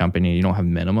management company and you don't have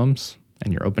minimums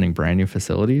and you're opening brand new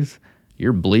facilities,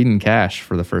 you're bleeding cash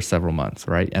for the first several months,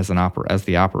 right? As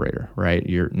the operator, right?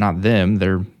 You're not them;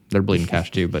 they're bleeding cash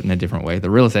too, but in a different way.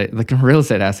 The real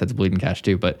estate assets bleeding cash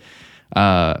too, but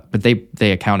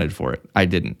they accounted for it. I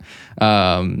didn't.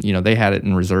 They had it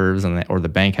in reserves, or the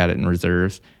bank had it in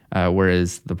reserves,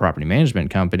 whereas the property management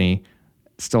company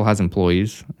still has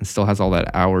employees and still has all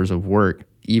that hours of work,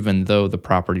 even though the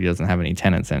property doesn't have any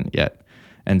tenants in it yet.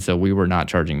 And so we were not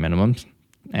charging minimums.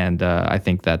 And I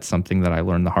think that's something that I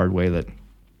learned the hard way, that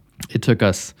it took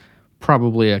us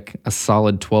probably a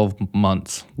solid 12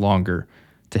 months longer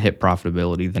to hit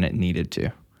profitability than it needed to.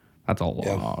 That's a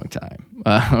long time,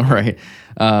 right?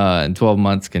 And 12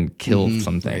 months can kill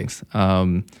some things.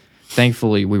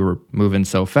 Thankfully, we were moving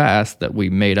so fast that we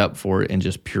made up for it in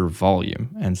just pure volume.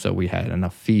 And so we had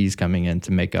enough fees coming in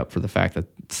to make up for the fact that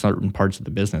certain parts of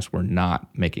the business were not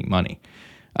making money.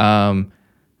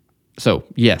 So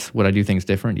yes, would I do things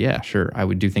different? Yeah, sure. I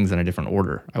would do things in a different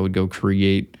order. I would go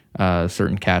create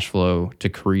certain cash flow to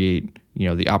create,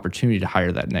 the opportunity to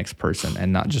hire that next person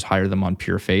and not just hire them on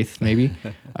pure faith, maybe.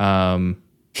 Well,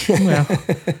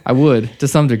 I would to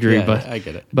some degree, but I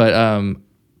get it. But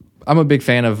I'm a big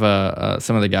fan of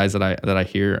some of the guys that I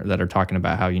hear that are talking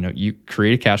about how you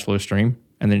create a cash flow stream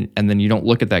and then you don't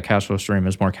look at that cash flow stream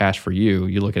as more cash for you.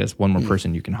 You look at it as one more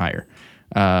person you can hire.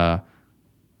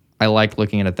 I like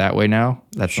looking at it that way now.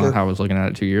 That's not how I was looking at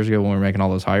it 2 years ago when we were making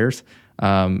all those hires.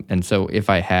 And so if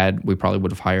I had, we probably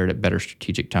would have hired at better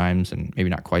strategic times and maybe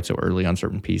not quite so early on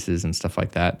certain pieces and stuff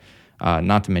like that.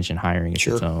 Not to mention hiring is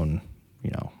its own,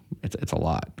 it's a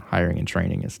lot. Hiring and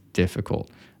training is difficult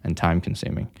and time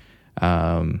consuming.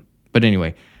 But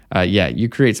anyway, you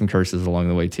create some curses along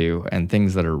the way too, and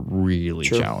things that are really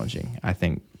challenging. I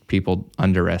think people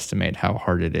underestimate how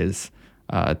hard it is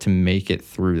to make it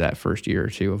through that first year or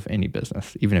two of any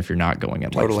business, even if you're not going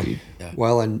at light speed. Yeah.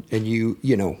 Well, and you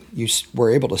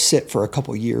were able to sit for a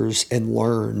couple years and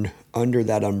learn under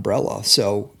that umbrella.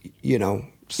 So,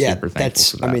 Super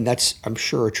that's, for that. That's, I'm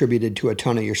sure, attributed to a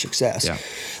ton of your success. Yeah.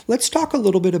 Let's talk a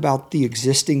little bit about the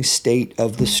existing state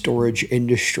of the storage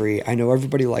industry. I know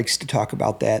everybody likes to talk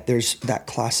about that. There's that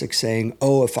classic saying,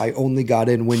 oh, if I only got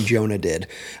in when Jonah did.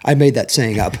 I made that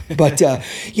saying up. But, a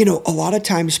lot of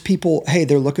times people, hey,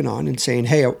 they're looking on and saying,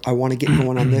 hey, I want to get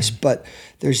going on this, but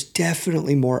there's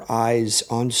definitely more eyes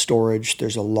on storage.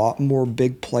 There's a lot more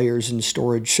big players in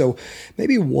storage. So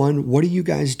maybe what are you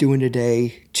guys doing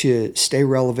today to stay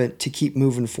relevant, to keep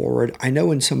moving forward? I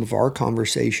know in some of our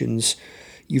conversations,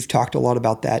 you've talked a lot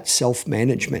about that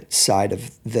self-management side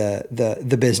of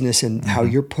the business and how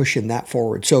you're pushing that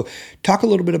forward. So talk a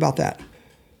little bit about that.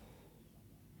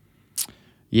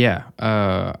 Yeah.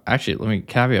 Actually, let me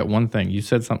caveat one thing. You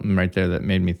said something right there that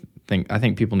made me think, I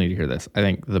think people need to hear this. I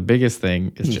think the biggest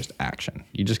thing is just action.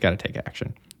 You just got to take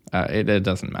action. It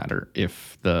doesn't matter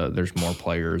if there's more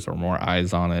players or more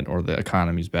eyes on it or the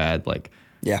economy's bad.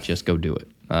 Just go do it.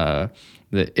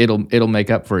 It'll make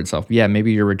up for itself. Yeah,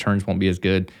 maybe your returns won't be as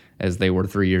good as they were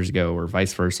 3 years ago or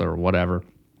vice versa or whatever.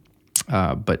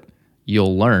 But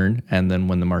you'll learn, and then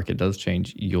when the market does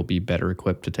change, you'll be better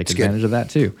equipped to take advantage of that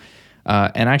too.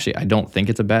 And actually, I don't think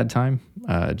it's a bad time.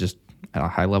 Just at a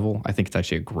high level, I think it's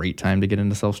actually a great time to get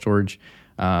into self-storage.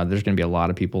 There's going to be a lot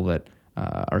of people that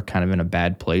are kind of in a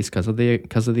bad place because of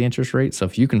the interest rate. So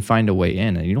if you can find a way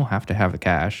in, and you don't have to have the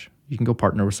cash, you can go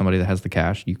partner with somebody that has the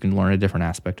cash. You can learn a different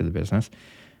aspect of the business,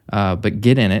 but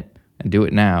get in it and do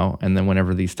it now. And then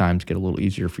whenever these times get a little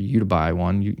easier for you to buy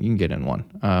one, you can get in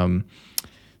one.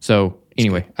 So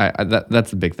anyway, that's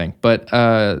the big thing. But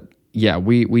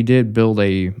we did build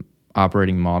a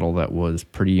operating model that was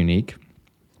pretty unique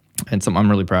and something I'm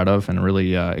really proud of and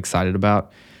really excited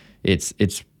about. It's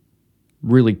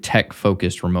really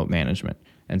tech-focused remote management.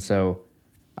 And so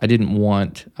I didn't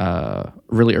want,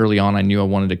 really early on, I knew I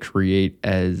wanted to create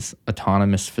as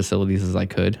autonomous facilities as I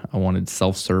could. I wanted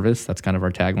self-service. That's kind of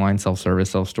our tagline, self-service,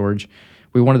 self-storage.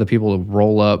 we wanted the people to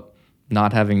roll up,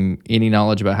 not having any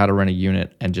knowledge about how to rent a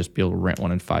unit, and just be able to rent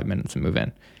one in 5 minutes and move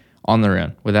in on their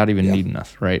own without even needing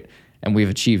us, right? And we've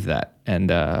achieved that. And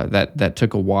that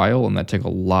took a while, and that took a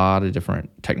lot of different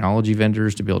technology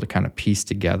vendors to be able to kind of piece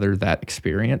together that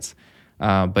experience.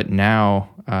 But now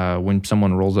when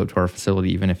someone rolls up to our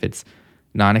facility, even if it's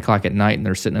 9 o'clock at night and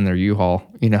they're sitting in their U-Haul,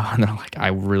 and they're like, I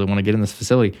really want to get in this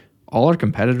facility. All our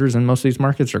competitors in most of these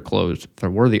markets are closed.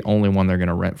 We're the only one they're going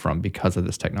to rent from because of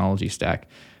this technology stack.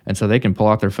 And so they can pull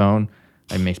out their phone,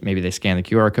 and maybe they scan the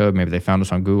QR code, maybe they found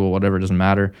us on Google, whatever, it doesn't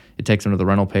matter. It takes them to the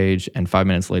rental page, and 5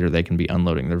 minutes later, they can be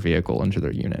unloading their vehicle into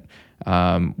their unit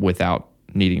without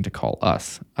needing to call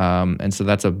us. And so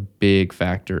that's a big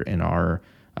factor in our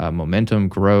momentum,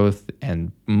 growth,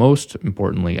 and most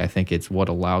importantly, I think it's what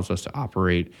allows us to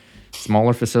operate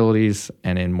smaller facilities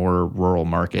and in more rural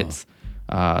markets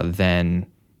than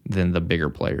the bigger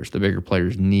players. The bigger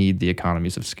players need the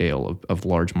economies of scale of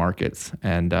large markets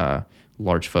and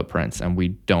large footprints, and we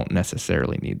don't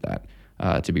necessarily need that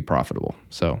to be profitable.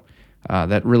 So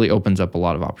that really opens up a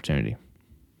lot of opportunity.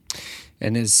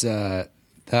 And is that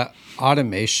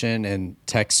automation and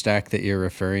tech stack that you're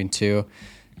referring to,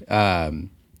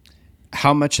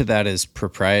 how much of that is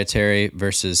proprietary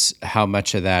versus how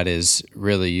much of that is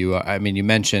really you? I mean, you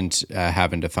mentioned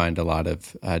having to find a lot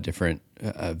of different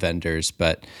vendors,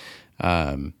 but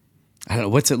I don't know,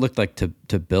 what's it look like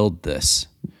to build this?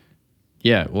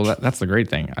 Yeah, well, that's the great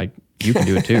thing. You can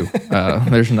do it too.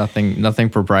 There's nothing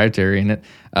proprietary in it.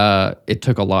 It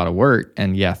took a lot of work,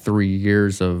 and 3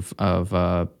 years of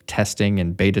testing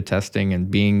and beta testing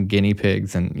and being guinea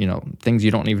pigs and things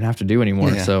you don't even have to do anymore.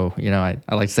 Yeah. So I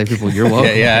like to say to people, you're welcome.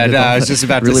 I was just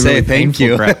about to say thank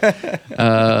you.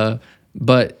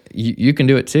 But you can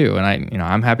do it too, and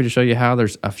I'm happy to show you how.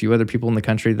 There's a few other people in the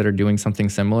country that are doing something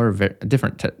similar,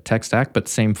 different tech stack, but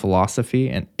same philosophy,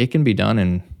 and it can be done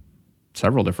in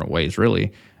several different ways,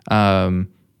 really.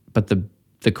 But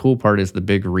the cool part is the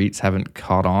big REITs haven't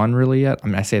caught on really yet. I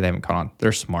mean, I say they haven't caught on.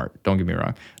 They're smart. Don't get me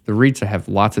wrong. The REITs have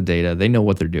lots of data. They know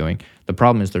what they're doing. The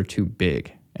problem is they're too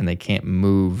big and they can't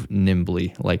move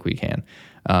nimbly like we can.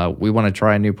 We want to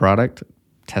try a new product,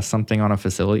 test something on a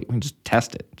facility. We can just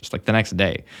test it just like the next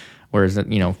day. Whereas,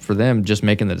 for them, just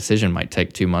making the decision might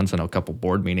take 2 months and a couple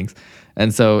board meetings.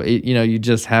 And so, you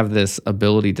just have this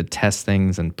ability to test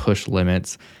things and push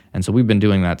limits. And so we've been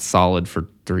doing that solid for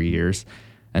 3 years.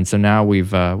 And so now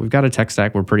we've got a tech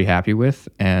stack we're pretty happy with,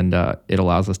 and it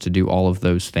allows us to do all of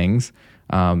those things.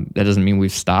 That doesn't mean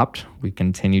we've stopped. We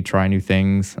continue to try new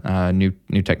things.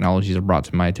 New technologies are brought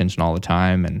to my attention all the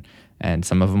time, and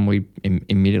some of them we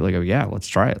immediately go, yeah, let's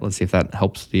try it. Let's see if that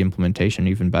helps the implementation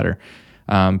even better.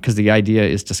 Because the idea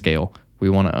is to scale. We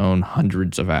want to own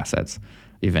hundreds of assets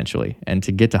eventually, and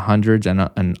to get to hundreds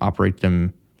and operate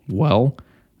them well,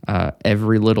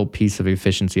 every little piece of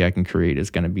efficiency I can create is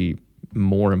going to be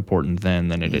more important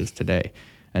than it is today.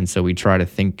 And so we try to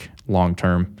think long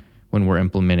term when we're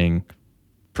implementing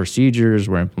procedures,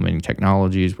 we're implementing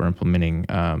technologies, we're implementing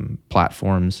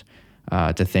platforms,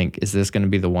 to think, is this going to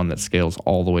be the one that scales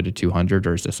all the way to 200,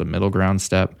 or is this a middle ground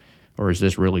step, or is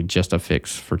this really just a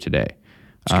fix for today?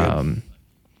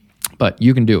 But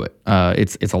you can do it.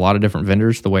 It's a lot of different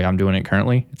vendors. The way I'm doing it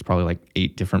currently, it's probably like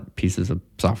 8 different pieces of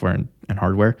software and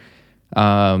hardware.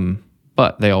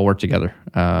 But they all work together.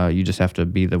 You just have to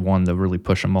be the one to really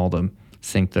push them all to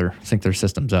sync their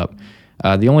systems up.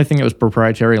 The only thing that was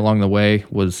proprietary along the way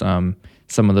was some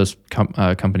of those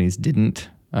companies didn't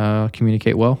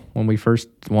communicate well when we first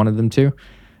wanted them to.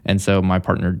 And so my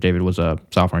partner, David, was a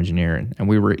software engineer,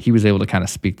 and he was able to kind of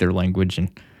speak their language and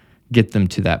get them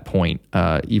to that point,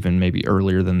 even maybe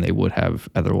earlier than they would have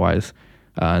otherwise.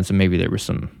 And so maybe there were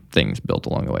some things built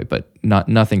along the way, but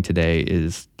nothing today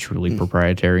is truly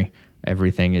proprietary.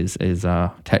 Everything is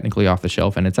technically off the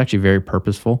shelf, and it's actually very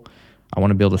purposeful. I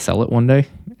want to be able to sell it one day,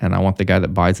 and I want the guy that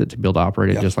buys it to be able to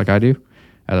operate it just like I do.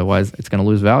 Otherwise, it's going to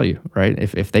lose value, right?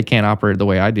 If they can't operate it the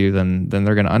way I do, then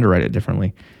they're going to underwrite it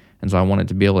differently. And so I want it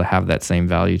to be able to have that same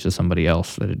value to somebody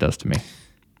else that it does to me.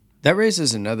 That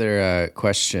raises another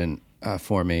question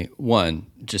for me. One,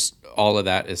 just all of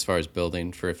that as far as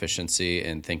building for efficiency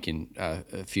and thinking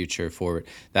future forward,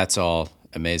 that's all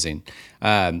amazing.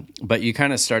 But you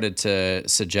kind of started to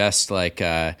suggest like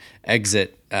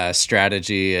exit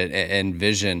strategy and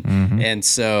vision. Mm-hmm. And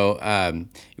so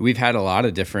we've had a lot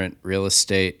of different real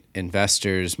estate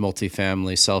investors,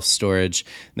 multifamily, self-storage.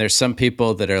 There's some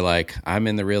people that are like, I'm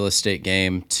in the real estate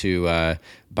game to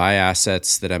buy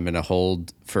assets that I'm going to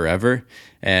hold forever.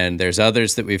 And there's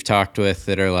others that we've talked with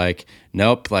that are like,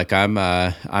 nope, like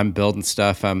I'm building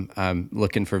stuff. I'm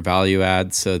looking for value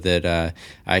add so that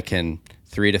I can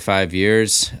 3 to 5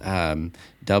 years,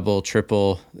 double,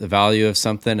 triple the value of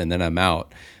something, and then I'm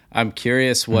out. I'm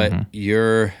curious what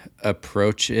your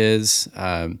approach is,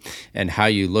 and how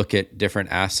you look at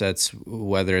different assets,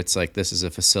 whether it's like this is a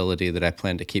facility that I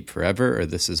plan to keep forever, or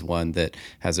this is one that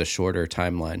has a shorter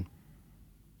timeline.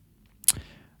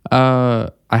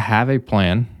 I have a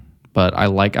plan, but I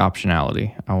like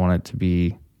optionality. I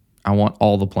want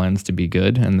all the plans to be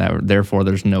good, and that therefore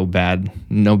there's no bad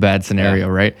scenario,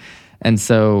 right? And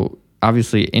so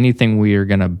obviously anything we are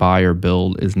going to buy or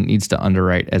build needs to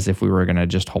underwrite as if we were going to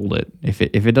just hold it. If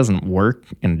it doesn't work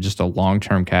in just a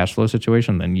long-term cash flow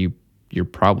situation, then you're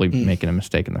probably making a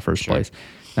mistake in the first place.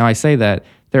 Now I say that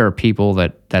there are people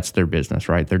that's their business,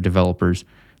 right? They're developers.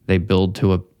 They build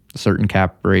to a certain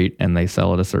cap rate and they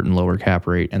sell at a certain lower cap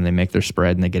rate, and they make their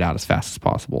spread and they get out as fast as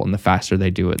possible. And the faster they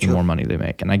do it, the more money they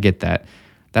make. And I get that.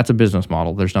 That's a business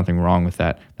model. There's nothing wrong with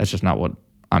that. That's just not what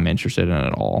I'm interested in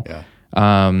at all.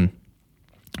 Yeah.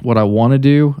 What I want to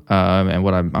do, and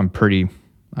what I'm pretty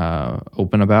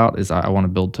open about, is I want to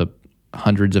build to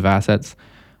hundreds of assets.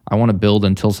 I want to build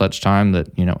until such time that,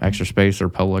 Extra Space or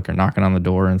Public are knocking on the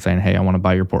door and saying, hey, I want to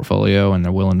buy your portfolio, and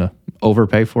they're willing to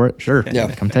overpay for it. Sure.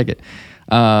 Yeah. Come take it.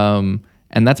 And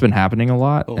that's been happening a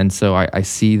lot. Oh. And so I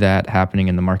see that happening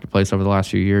in the marketplace over the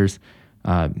last few years.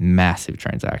 Massive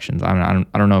transactions. I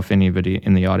don't know if anybody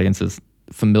in the audience is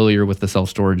familiar with the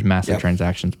self-storage massive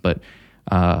transactions, but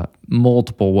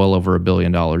multiple, well over $1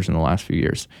 billion in the last few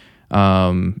years.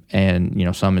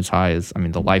 And some as high as,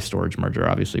 the Life Storage merger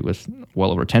obviously was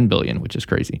well over 10 billion, which is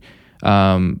crazy.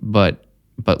 But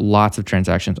lots of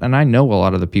transactions. And I know a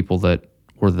lot of the people that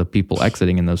were the people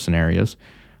exiting in those scenarios.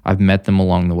 I've met them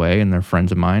along the way, and they're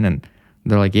friends of mine, and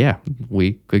they're like, yeah,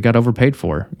 we got overpaid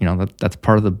for. That's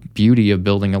part of the beauty of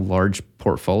building a large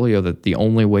portfolio, that the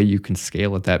only way you can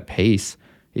scale at that pace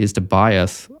is to buy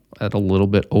us at a little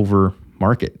bit over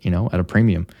market, at a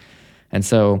premium. And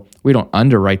so we don't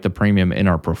underwrite the premium in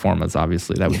our pro formas,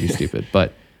 obviously. That would be stupid.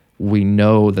 But we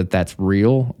know that that's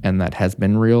real, and that has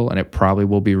been real, and it probably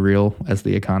will be real as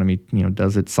the economy,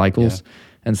 does its cycles. Yeah.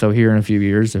 And so here in a few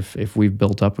years, if we've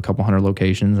built up a couple hundred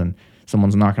locations and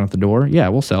someone's knocking at the door,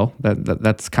 we'll sell.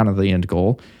 That's kind of the end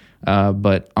goal.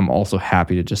 But I'm also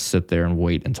happy to just sit there and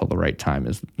wait until the right time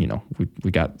is,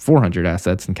 we got 400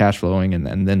 assets and cash flowing,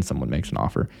 and then someone makes an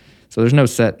offer. So there's no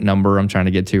set number I'm trying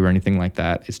to get to or anything like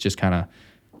that. It's just kind of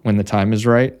when the time is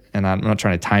right, and I'm not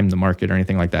trying to time the market or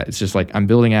anything like that. It's just like I'm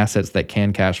building assets that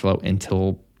can cash flow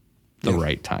until the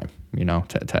right time,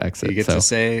 to exit. You get to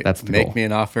say, that's make goal. Me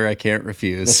an offer I can't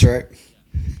refuse. That's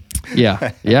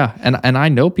right. Yeah. And I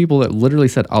know people that literally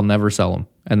said, I'll never sell them.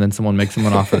 And then someone makes them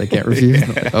an offer they can't refuse.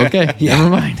 Okay, never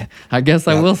mind. I guess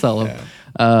I will sell them.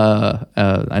 Yeah.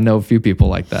 I know a few people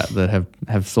like that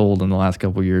have sold in the last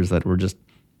couple of years that were just,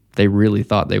 they really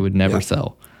thought they would never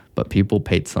sell. But people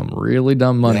paid some really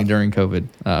dumb money during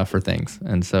COVID for things.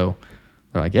 And so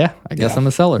they're like, I guess I'm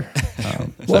a seller.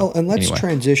 And let's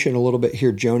transition a little bit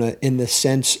here, Jonah, in the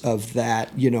sense of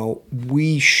that,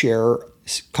 we share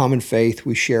common faith.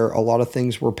 We share a lot of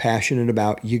things we're passionate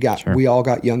about. We all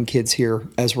got young kids here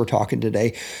as we're talking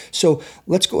today. So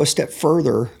let's go a step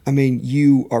further.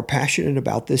 You are passionate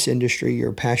about this industry.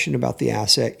 You're passionate about the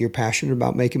asset. You're passionate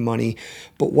about making money.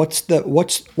 But what's the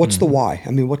why?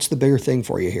 What's the bigger thing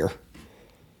for you here?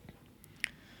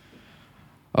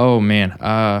 Oh man,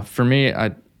 for me,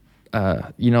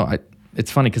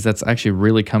 it's funny because that's actually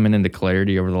really coming into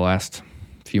clarity over the last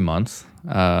few months,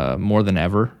 more than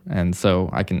ever. And so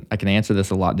I can answer this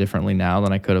a lot differently now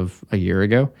than I could have a year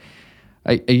ago.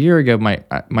 A year ago, my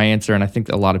answer, and I think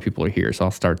a lot of people are here, so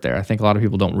I'll start there. I think a lot of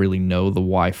people don't really know the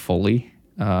why fully,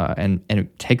 and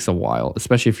it takes a while,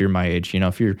 especially if you're my age.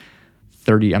 If you're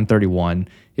 30, I'm 31.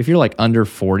 If you're like under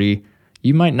 40.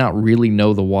 You might not really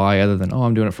know the why other than,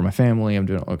 I'm doing it for my family. I'm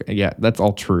doing it. Okay. Yeah, that's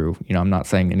all true. I'm not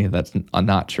saying any of that's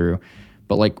not true,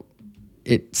 but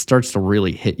it starts to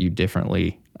really hit you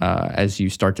differently as you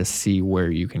start to see where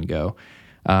you can go.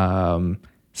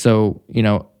 So,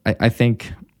 I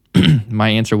think my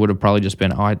answer would have probably just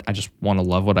been, I just want to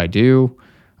love what I do.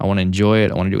 I want to enjoy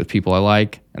it. I want to do it with people I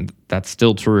like. And that's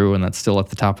still true. And that's still at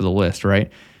the top of the list,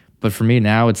 right? But for me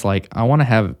now, it's like I want to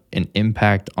have an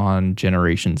impact on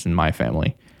generations in my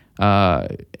family.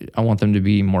 I want them to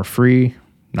be more free,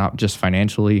 not just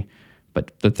financially,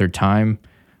 but with their time.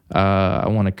 I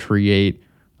want to create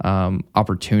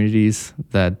opportunities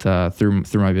that through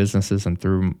my businesses and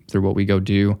through what we go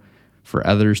do for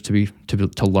others to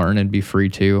learn and be free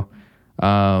too.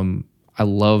 I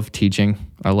love teaching.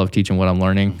 I love teaching what I'm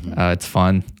learning. It's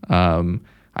fun.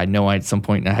 I know at some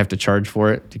point I have to charge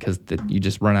for it because you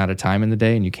just run out of time in the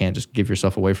day and you can't just give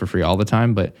yourself away for free all the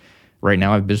time. But right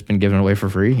now I've just been giving away for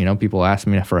free. People ask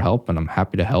me for help, and I'm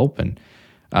happy to help, and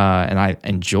I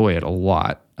enjoy it a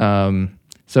lot.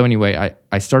 So anyway,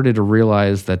 I started to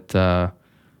realize that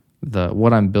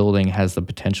what I'm building has the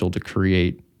potential to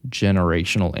create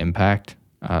generational impact,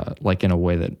 like in a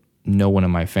way that no one in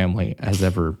my family has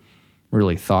ever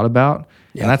really thought about,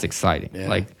 and that's exciting.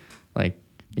 Yeah. Like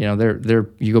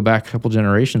you go back a couple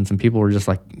generations, and people were just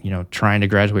like trying to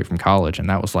graduate from college, and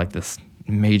that was like this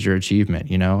major achievement,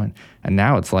 and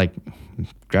now it's like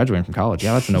graduating from college.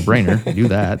 Yeah, that's a no-brainer. Do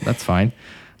that. That's fine.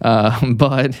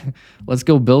 But let's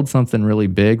go build something really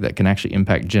big that can actually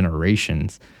impact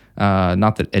generations.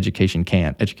 Not that education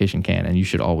can't. Education can, and you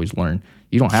should always learn.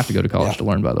 You don't have to go to college to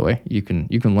learn, by the way. You can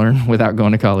learn without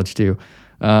going to college too.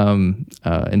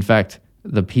 In fact,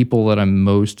 the people that I'm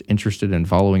most interested in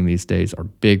following these days are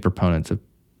big proponents of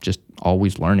just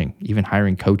always learning, even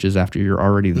hiring coaches after you're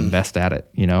already the best at it,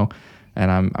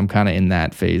 And I'm kind of in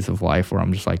that phase of life where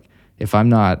I'm just like, if I'm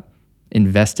not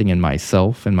investing in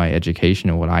myself and my education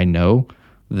and what I know,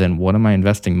 then what am I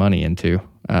investing money into?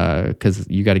 Because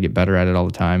you got to get better at it all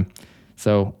the time.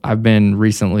 So I've been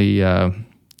recently, I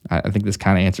think this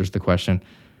kind of answers the question.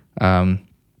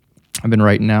 I've been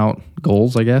writing out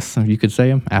goals, I guess, if you could say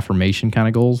them, affirmation kind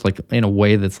of goals, like in a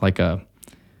way that's like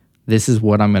this is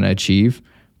what I'm going to achieve.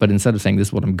 But instead of saying this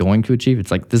is what I'm going to achieve, it's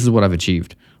like, this is what I've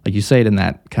achieved. Like you say it in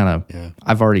that kind of,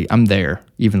 I'm there,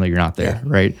 even though you're not there,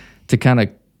 right? To kind of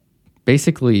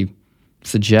basically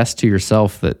suggest to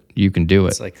yourself that you can do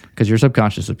it, because your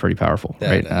subconscious is pretty powerful,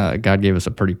 right? God gave us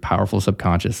a pretty powerful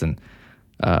subconscious, and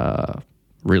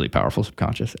really powerful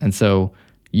subconscious. And so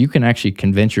you can actually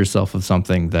convince yourself of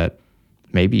something that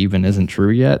maybe even isn't true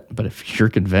yet, but if you're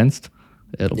convinced,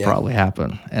 it'll probably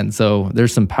happen. And so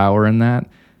there's some power in that.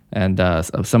 And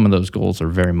some of those goals are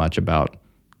very much about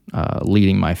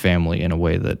leading my family in a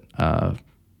way that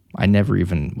I never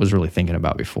even was really thinking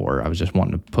about before. I was just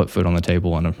wanting to put food on the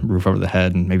table and a roof over the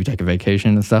head and maybe take a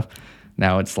vacation and stuff.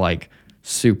 Now it's like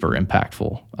super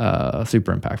impactful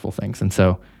things. And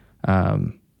so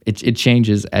it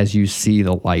changes as you see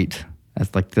the light.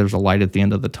 It's like there's a light at the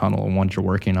end of the tunnel, and once you're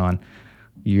working on,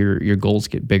 your goals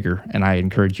get bigger. And I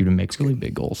encourage you to make really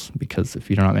big goals, because if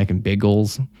you're not making big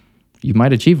goals, you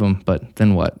might achieve them, but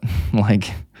then what?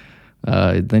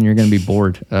 Then you're going to be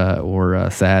bored or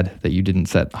sad that you didn't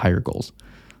set higher goals.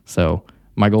 So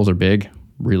my goals are big,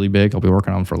 really big. I'll be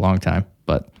working on them for a long time,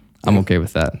 but I'm okay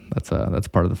with that. That's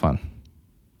part of the fun.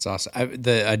 It's awesome.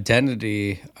 The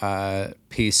identity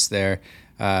piece there.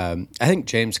 I think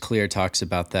James Clear talks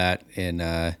about that in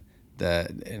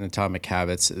Atomic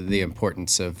Habits, the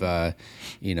importance of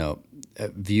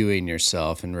viewing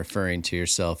yourself and referring to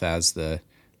yourself as the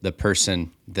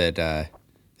person that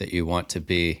you want to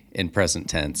be in present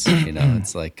tense.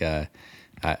 It's like I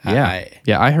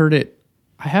heard it.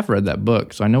 I have read that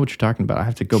book, so I know what you're talking about. I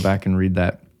have to go back and read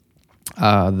that.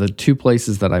 The two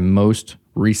places that I most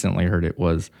recently heard it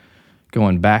was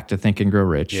Going Back to Think and Grow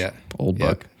Rich, old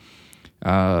book.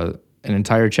 An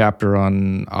entire chapter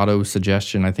on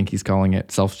auto-suggestion. I think he's calling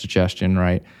it self-suggestion,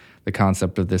 right? The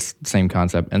concept of this same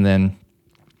concept. And then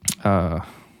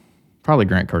probably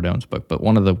Grant Cardone's book, but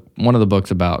one of the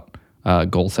books about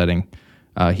goal setting.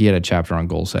 He had a chapter on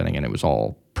goal setting, and it was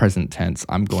all present tense.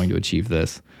 I'm going to achieve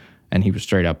this. And he was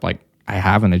straight up like, I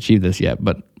haven't achieved this yet,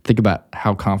 but think about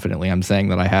how confidently I'm saying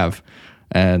that I have.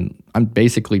 And I'm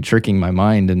basically tricking my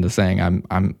mind into saying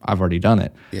I've already done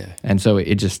it. Yeah. And so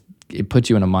it puts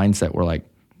you in a mindset where like,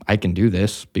 I can do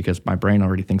this because my brain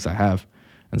already thinks I have.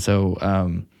 And so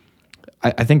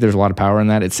I think there's a lot of power in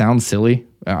that. It sounds silly.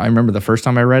 I remember the first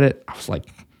time I read it, I was like,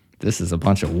 this is a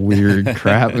bunch of weird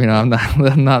crap.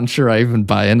 I'm not sure I even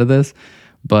buy into this.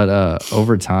 But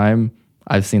over time,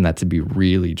 I've seen that to be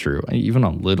really true, even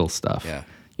on little stuff. Yeah.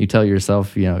 You tell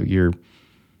yourself, you're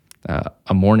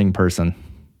a morning person.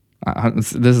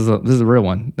 This is a real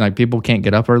one. Like, people can't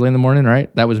get up early in the morning,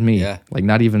 right? That was me. Yeah. Like,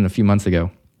 not even a few months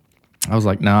ago. I was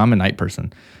like, no, I'm a night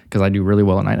person because I do really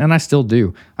well at night, and I still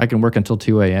do. I can work until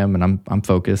 2 a.m. and I'm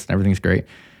focused and everything's great.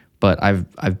 But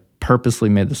I've purposely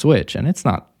made the switch, and it's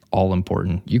not all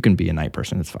important. You can be a night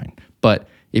person, it's fine. But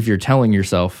if you're telling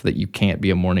yourself that you can't be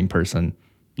a morning person,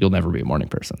 you'll never be a morning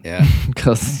person. Yeah.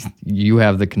 Because you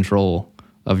have the control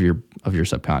of your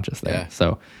subconscious there. Yeah.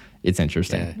 So it's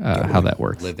interesting how that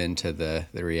works. Live into the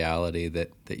reality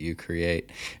that you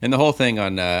create. And the whole thing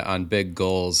on big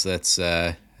goals, that's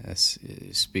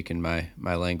speaking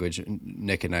my language.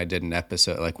 Nick and I did an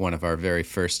episode, like one of our very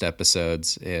first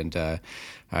episodes, and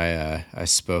I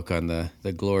spoke on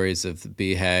the glories of the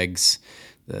BHAGs,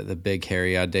 the big,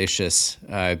 hairy, audacious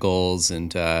goals,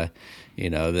 and that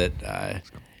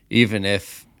even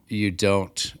if you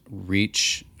don't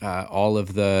reach all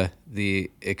of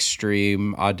the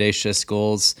extreme audacious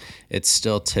goals, it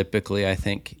still typically, I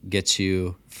think, gets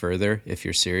you further if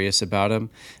you're serious about them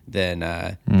than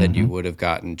you would have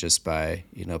gotten just by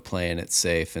playing it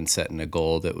safe and setting a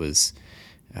goal that was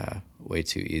way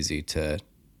too easy to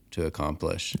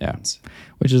accomplish. Yeah,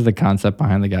 which is the concept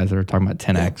behind the guys that are talking about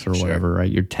 10x or whatever, sure.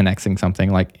 right? You're 10xing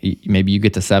something, like maybe you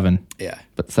get to 7,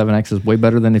 but 7x is way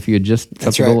better than if you had just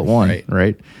set the goal at 1,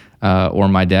 right? Or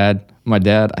my dad,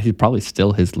 he's probably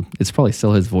still it's probably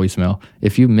still his voicemail.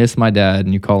 If you miss my dad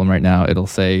and you call him right now, it'll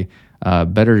say,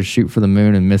 better to shoot for the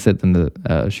moon and miss it than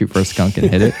to shoot for a skunk and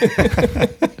hit it.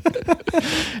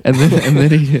 and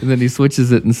then he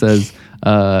switches it and says,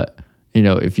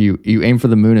 if you aim for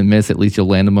the moon and miss, at least you'll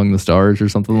land among the stars or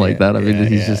something like that. I mean,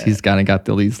 he's kind of got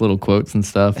these little quotes and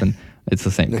stuff, and it's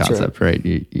the same concept, right?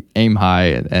 You aim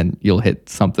high and you'll hit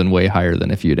something way higher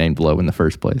than if you'd aimed low in the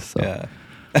first place. So. Yeah,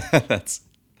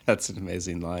 that's an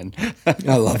amazing line.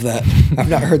 I love that. I've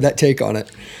not heard that take on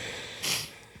it.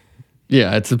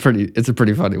 Yeah, it's a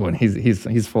pretty funny one.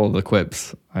 He's full of the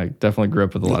quips. I definitely grew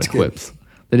up with a lot of quips.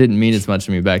 They didn't mean as much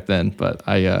to me back then, but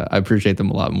I appreciate them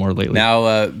a lot more lately.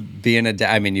 Now, being a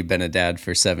dad, I mean, you've been a dad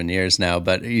for 7 years now,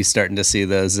 but are you starting to see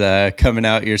those coming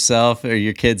out yourself? Are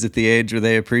your kids at the age where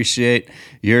they appreciate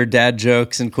your dad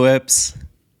jokes and quips?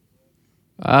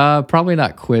 Probably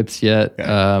not quips yet.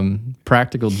 Okay.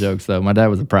 Practical jokes, though. My dad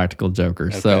was a practical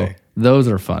joker, so those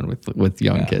are fun with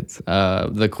young kids.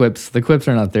 The quips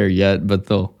are not there yet, but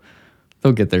they'll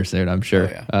get there soon, I'm sure.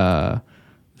 Oh, yeah.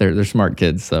 They're smart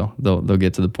kids, so they'll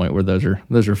get to the point where those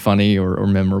are funny or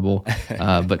memorable.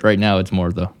 But right now it's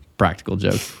more the practical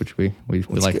jokes, which we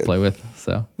like to play with.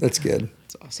 So that's good.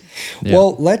 That's awesome. Yeah.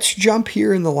 Well, let's jump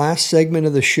here in the last segment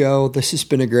of the show. This has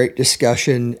been a great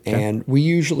discussion, and we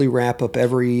usually wrap up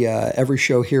every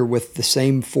show here with the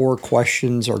same 4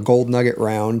 questions, our gold nugget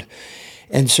round.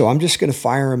 And so I'm just going to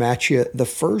fire them at you. The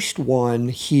first one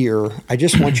here, I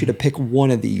just want you to pick one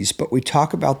of these, but we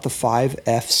talk about the 5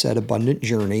 F's at Abundant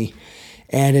Journey,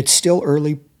 and it's still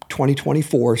early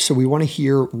 2024, so we want to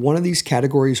hear one of these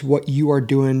categories, what you are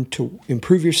doing to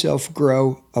improve yourself,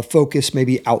 grow, a focus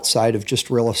maybe outside of just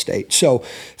real estate. So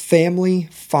family,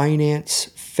 finance,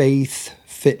 faith,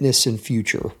 fitness, and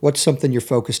future. What's something you're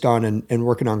focused on and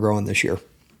working on growing this year?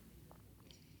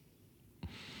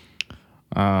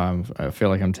 I feel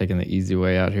like I'm taking the easy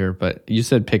way out here, but you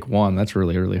said pick one. That's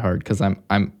really, really hard because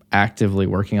I'm actively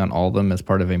working on all of them as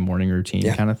part of a morning routine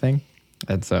kind of thing.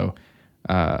 And so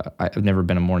I've never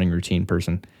been a morning routine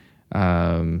person,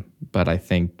 but I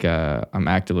think I'm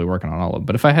actively working on all of them.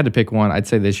 But if I had to pick one, I'd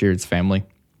say this year it's family.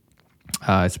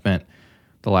 I spent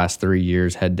the last 3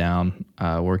 years head down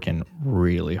working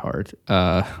really hard.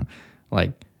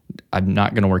 Like I'm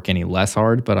not going to work any less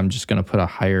hard, but I'm just going to put a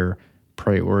higher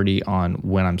priority on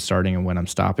when I'm starting and when I'm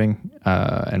stopping,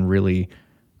 and really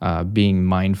being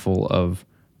mindful of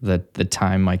the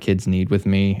time my kids need with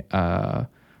me,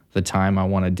 the time I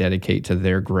want to dedicate to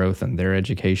their growth and their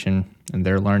education and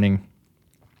their learning.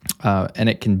 And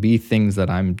it can be things that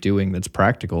I'm doing that's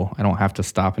practical. I don't have to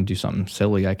stop and do something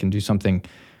silly. I can do something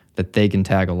that they can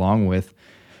tag along with,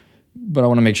 but I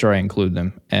want to make sure I include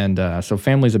them. And so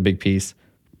family's a big piece.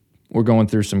 We're going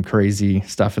through some crazy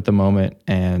stuff at the moment,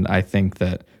 and I think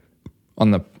that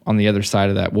on the other side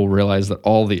of that, we'll realize that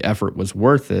all the effort was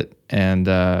worth it, and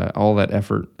all that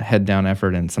effort, head down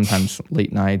effort, and sometimes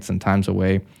late nights and times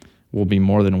away, will be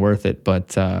more than worth it. But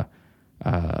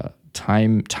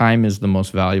time is the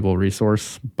most valuable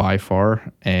resource by far,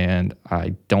 and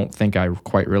I don't think I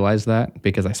quite realized that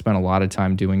because I spent a lot of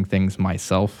time doing things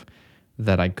myself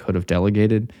that I could have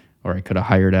delegated, or I could have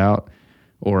hired out,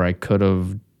 or I could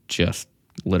have just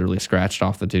literally scratched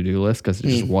off the to-do list because it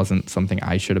just wasn't something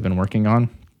I should have been working on.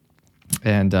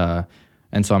 And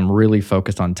so I'm really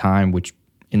focused on time, which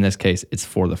in this case, it's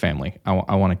for the family.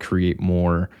 I want to create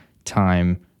more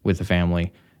time with the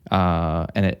family.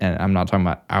 And I'm not talking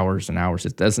about hours and hours.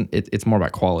 It's more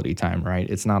about quality time, right?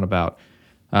 It's not about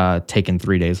taking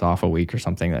 3 days off a week or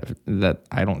something that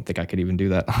I don't think I could even do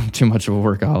that. I'm too much of a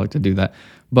workaholic to do that.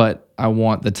 But I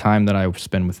want the time that I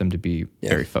spend with them to be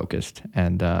very focused.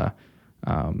 And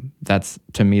that's,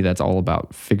 to me, that's all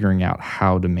about figuring out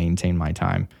how to maintain my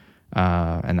time.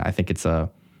 And I think it's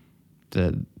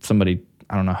somebody,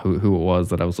 I don't know who it was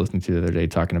that I was listening to the other day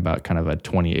talking about kind of a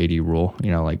 20-80 rule,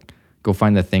 like go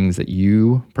find the things that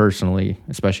you personally,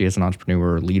 especially as an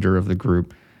entrepreneur or leader of the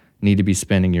group, need to be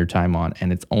spending your time on,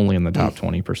 and it's only in the top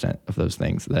 20% of those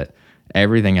things. That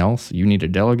everything else you need to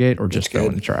delegate or just throw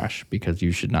in the trash because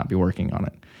you should not be working on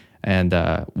it. And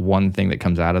one thing that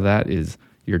comes out of that is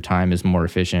your time is more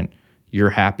efficient.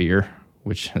 You're happier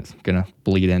which is going to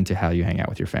bleed into how you hang out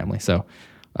with your family. So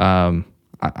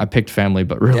I picked family,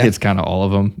 but really it's kind of all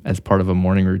of them as part of a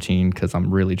morning routine because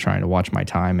I'm really trying to watch my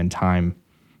time, and time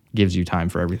gives you time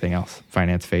for everything else,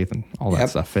 finance, faith, and all that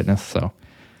stuff, fitness. So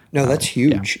no, that's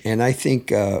huge. Yeah. And I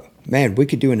think, man, we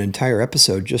could do an entire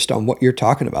episode just on what you're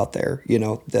talking about there, you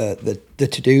know, the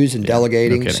to-dos and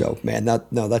delegating. No, so, man,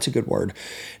 that's a good word.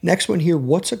 Next one here,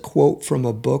 what's a quote from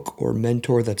a book or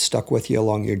mentor that stuck with you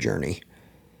along your journey?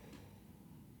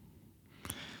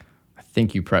 I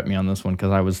think you prepped me on this one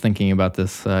because I was thinking about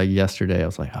this yesterday. I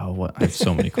was like, oh, what? I have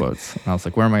so many quotes. And I was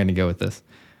like, where am I going to go with this?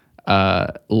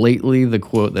 Lately, the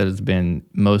quote that has been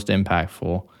most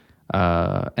impactful,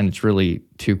 and it's really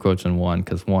two quotes in one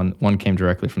because one came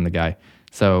directly from the guy.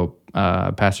 So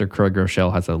Pastor Craig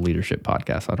Rochelle has a leadership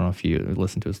podcast. I don't know if you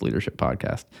listen to his leadership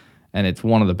podcast, and it's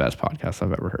one of the best podcasts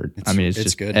I've ever heard. It's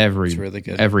just good. It's really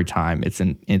good. Every time it's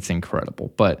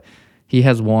incredible. But he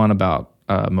has one about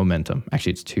momentum.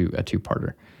 Actually, it's a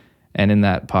two-parter. And in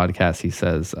that podcast, he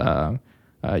says,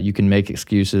 you can make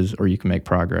excuses or you can make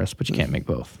progress, but you can't make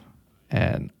both.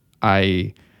 And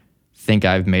I think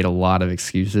I've made a lot of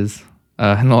excuses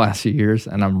in the last few years,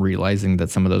 and I'm realizing that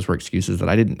some of those were excuses that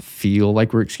I didn't feel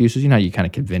like were excuses. You know, you kind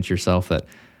of convince yourself that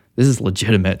this is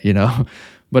legitimate, you know?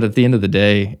 But at the end of the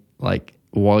day, like,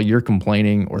 while you're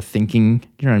complaining or thinking,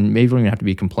 you know, maybe you don't even have to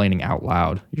be complaining out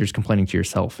loud. You're just complaining to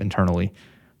yourself internally.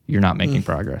 You're not making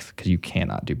progress because you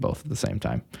cannot do both at the same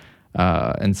time.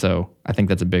 And so I think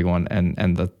that's a big one.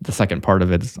 And the second part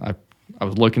of it is I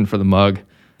was looking for the mug.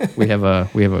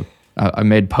 I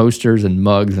made posters and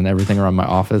mugs and everything around my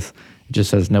office. It just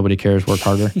says nobody cares, work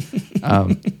harder.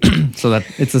 So that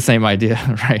it's the same idea,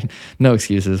 right? No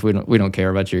excuses. We don't care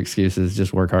about your excuses.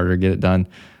 Just work harder, get it done.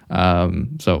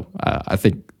 So I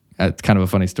think it's kind of a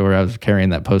funny story. I was carrying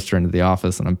that poster into the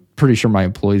office, and I'm pretty sure my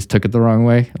employees took it the wrong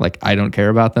way. Like, I don't care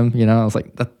about them, you know? I was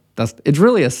like, it's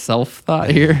really a self-thought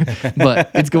here,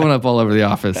 but it's going up all over the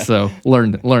office. So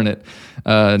learn it.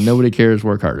 Nobody cares,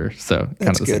 work harder. So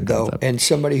that's kind of good though. Concept. And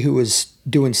somebody who was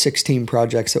doing 16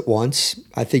 projects at once,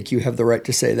 I think you have the right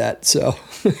to say that. So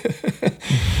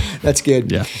that's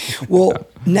good. Yeah. Well,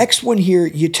 next one here,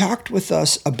 you talked with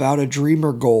us about a dream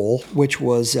or goal, which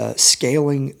was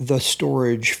scaling the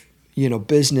storage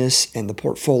business and the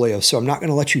portfolio. So I'm not going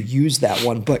to let you use that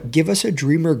one, but give us a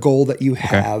dream or goal that you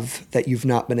have that you've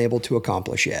not been able to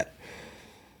accomplish yet.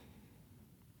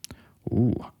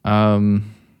 Ooh. I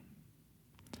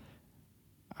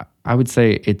would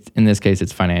say in this case,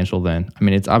 it's financial then. I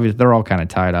mean, it's obvious they're all kind of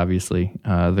tied, obviously.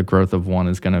 The growth of one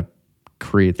is going to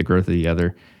create the growth of the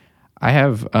other. I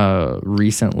have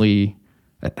recently,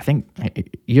 I think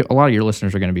a lot of your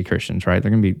listeners are going to be Christians, right? They're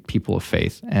going to be people of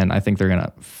faith. And I think they're going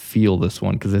to feel this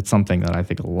one because it's something that I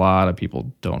think a lot of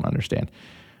people don't understand.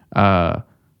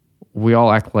 We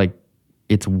all act like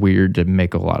it's weird to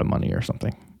make a lot of money or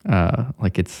something.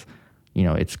 Like it's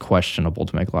questionable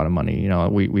to make a lot of money.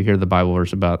 We hear the Bible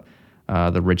verse about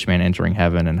the rich man entering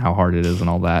heaven and how hard it is and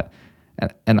all that.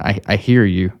 And I hear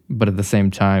you, but at the same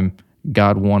time,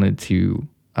 God wanted to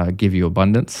give you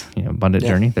abundance, abundant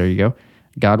journey. There you go.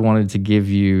 God wanted to give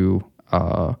you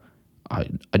a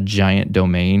giant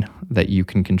domain that you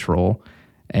can control,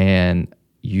 and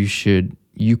you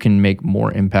can make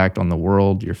more impact on the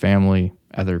world, your family,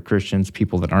 other Christians,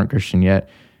 people that aren't Christian yet,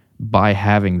 by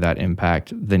having that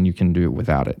impact than you can do it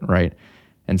without it, right?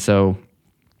 And so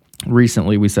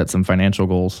recently we set some financial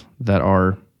goals that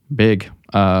are big,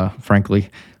 frankly,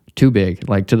 too big,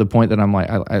 like to the point that I'm like,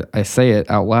 I say it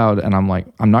out loud and I'm like,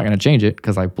 I'm not going to change it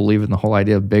because I believe in the whole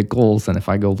idea of big goals. And if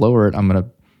I go lower it, I'm going to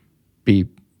be,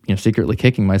 secretly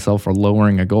kicking myself for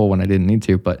lowering a goal when I didn't need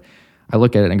to. But I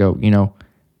look at it and go,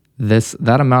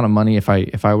 that amount of money, if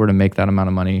I were to make that amount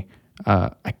of money,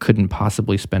 I couldn't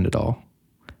possibly spend it all.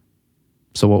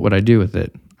 So what would I do with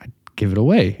it? I'd give it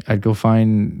away. I'd go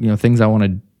find, things I want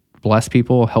to bless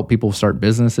people, help people start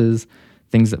businesses,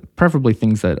 preferably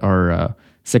things that are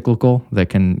cyclical, that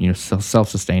can,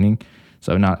 self-sustaining.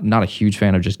 So not a huge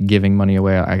fan of just giving money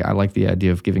away. I like the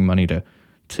idea of giving money to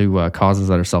causes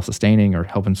that are self-sustaining or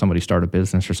helping somebody start a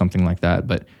business or something like that.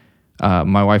 But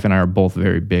my wife and I are both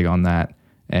very big on that.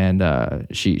 And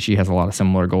she has a lot of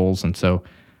similar goals. And so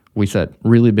we set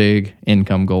really big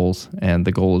income goals, and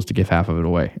the goal is to give half of it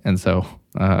away. And so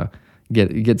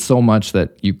get so much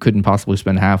that you couldn't possibly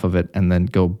spend half of it and then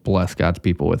go bless God's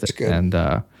people with it. And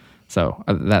so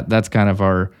that's kind of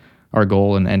our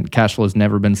goal. And cash flow has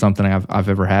never been something I've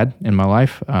ever had in my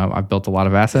life. I've built a lot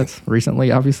of assets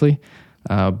recently, obviously,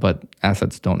 but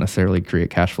assets don't necessarily create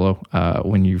cash flow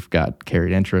when you've got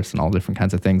carried interest and all different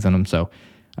kinds of things in them. So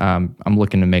I'm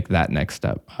looking to make that next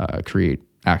step, create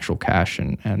actual cash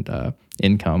and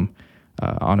income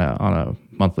on a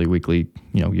monthly, weekly,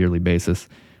 yearly basis.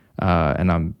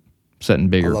 And I'm setting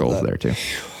bigger goals there too.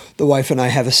 The wife and I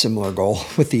have a similar goal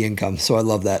with the income, so I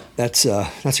love that. That's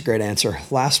a great answer.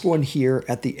 Last one here.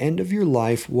 At the end of your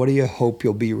life, what do you hope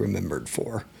you'll be remembered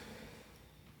for?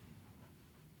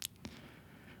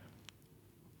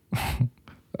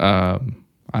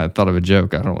 I thought of a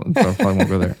joke. I probably won't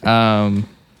go there.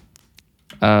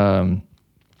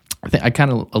 I think I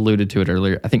kind of alluded to it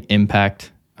earlier. I think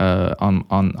impact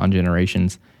on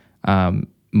generations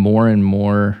more and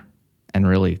more, and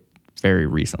really very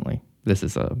recently. This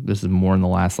is more in the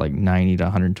last like 90 to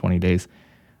 120 days.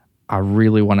 I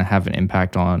really want to have an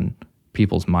impact on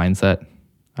people's mindset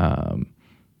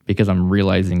because I'm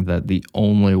realizing that the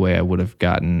only way I would have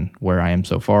gotten where I am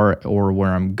so far or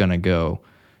where I'm gonna go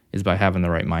is by having the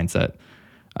right mindset.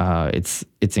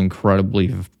 It's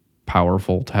incredibly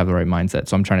powerful to have the right mindset.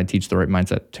 So I'm trying to teach the right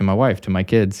mindset to my wife, to my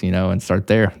kids, and start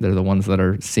there. They're the ones that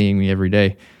are seeing me every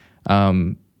day.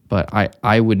 But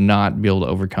I would not be able to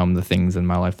overcome the things in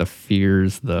my life, the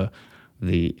fears, the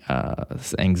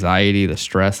anxiety, the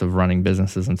stress of running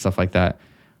businesses and stuff like that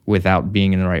without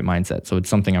being in the right mindset. So it's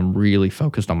something I'm really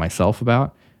focused on myself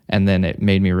about. And then it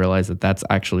made me realize that that's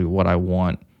actually what I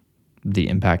want the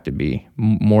impact to be,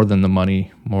 more than the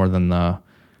money, more than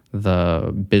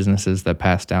the businesses that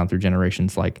pass down through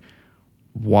generations. Like,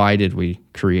 why did we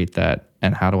create that?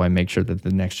 And how do I make sure that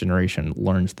the next generation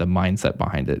learns the mindset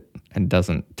behind it and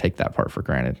doesn't take that part for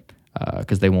granted?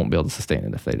 Because they won't be able to sustain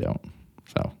it if they don't.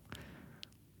 So,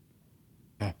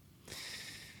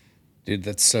 dude,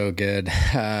 that's so good.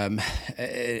 And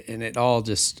it all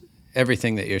just,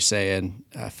 everything that you're saying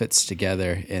fits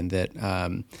together in that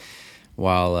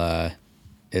while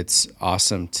it's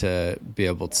awesome to be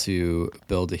able to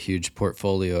build a huge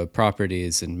portfolio of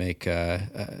properties and make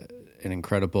an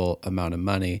incredible amount of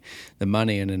money, the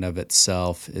money in and of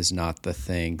itself is not the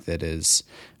thing that is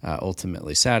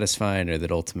ultimately satisfying or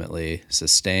that ultimately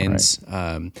sustains.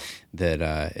 Right.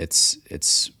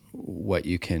 It's what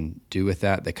you can do with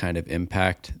that, the kind of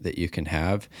impact that you can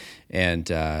have, and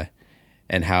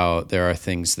how there are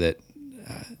things that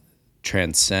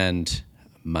transcend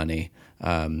money,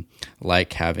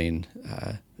 like having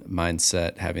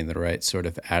mindset, having the right sort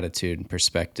of attitude and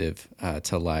perspective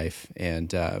to life.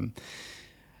 And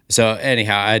so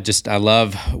anyhow, I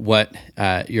love what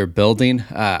you're building.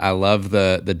 I love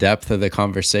the depth of the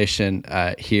conversation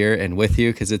here and with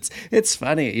you, because it's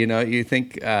funny, you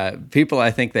think people,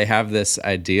 I think they have this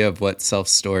idea of what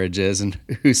self-storage is and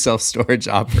who self-storage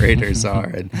operators are.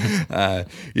 And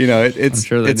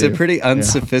it's a pretty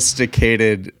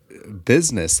unsophisticated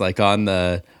business, like on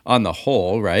the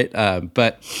whole, right?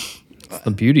 But it's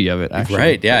the beauty of it, actually.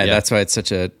 Right. Yeah. That's why it's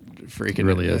such a freaking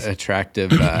really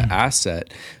attractive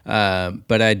asset.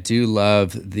 But I do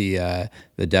love the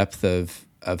depth of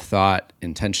thought,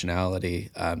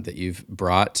 intentionality that you've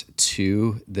brought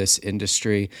to this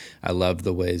industry. I love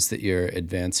the ways that you're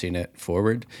advancing it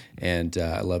forward, and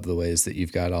I love the ways that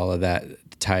you've got all of that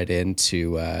tied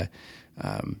into where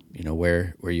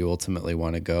you ultimately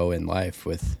want to go in life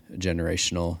with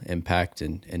generational impact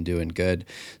and doing good.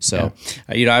 So,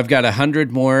 I've got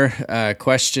 100 more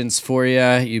questions for you.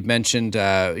 You mentioned,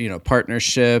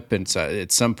 partnership. And so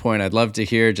at some point, I'd love to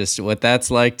hear just what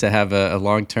that's like to have a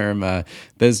long-term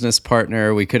business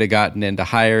partner. We could have gotten into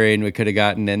hiring. We could have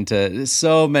gotten into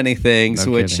so many things,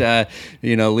 which,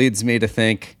 leads me to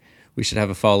think we should have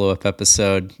a follow-up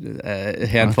episode a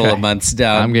handful of months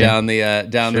down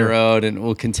the road, and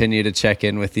we'll continue to check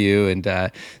in with you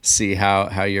and see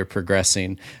how you're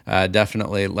progressing.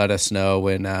 Definitely let us know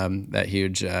when that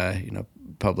huge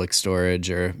Public Storage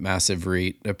or massive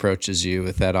REIT approaches you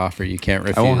with that offer you can't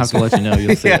refuse. I won't have to let you know.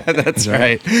 You'll see yeah, it. That's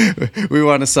right. We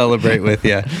want to celebrate with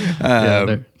you.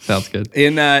 Sounds good.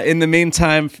 In the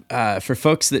meantime, for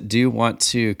folks that do want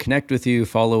to connect with you,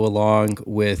 follow along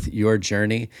with your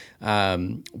journey,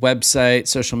 website,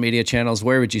 social media channels,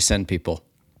 where would you send people?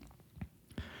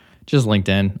 Just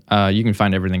LinkedIn. You can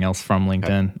find everything else from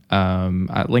LinkedIn.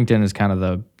 LinkedIn is kind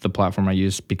of the platform I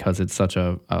use because it's such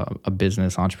a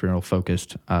business entrepreneurial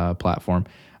focused platform.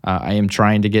 I am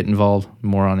trying to get involved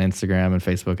more on Instagram and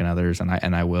Facebook and others,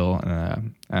 and I will.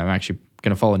 I'm actually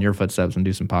going to follow in your footsteps and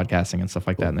do some podcasting and stuff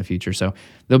like that in the future. So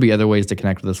there'll be other ways to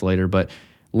connect with us later, but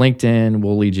LinkedIn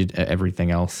will lead you to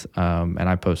everything else. And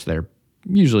I post there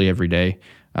usually every day.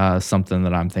 Something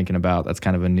that I'm thinking about. That's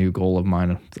kind of a new goal of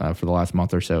mine for the last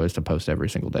month or so, is to post every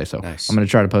single day. So nice. I'm going to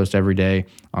try to post every day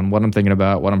on what I'm thinking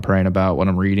about, what I'm praying about, what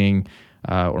I'm reading,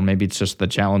 or maybe it's just the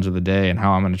challenge of the day and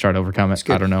how I'm going to try to overcome it.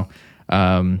 I don't know.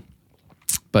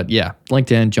 But yeah,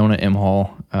 LinkedIn, Jonah M.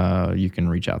 Hall, you can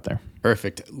reach out there.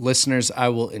 Perfect. Listeners, I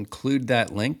will include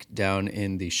that link down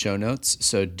in the show notes.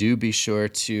 So do be sure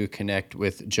to connect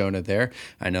with Jonah there.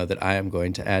 I know that I am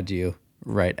going to add you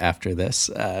right after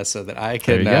this so that I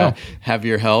can have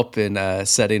your help in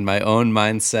setting my own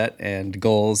mindset and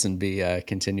goals and be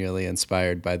continually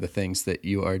inspired by the things that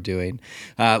you are doing.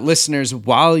 Listeners,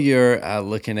 while you're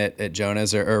looking at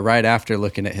Jonah's or right after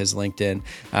looking at his LinkedIn,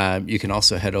 you can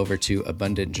also head over to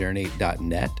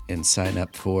abundantjourney.net and sign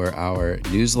up for our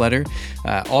newsletter.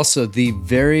 Also, the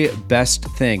very best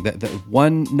thing,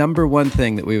 the number one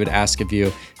thing that we would ask of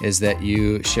you is that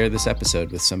you share this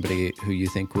episode with somebody who you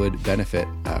think would benefit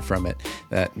from it.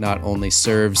 That not only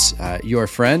serves your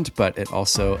friend, but it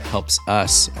also helps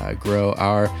us grow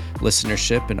our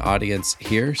listenership and audience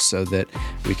here so that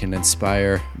we can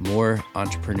inspire more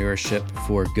entrepreneurship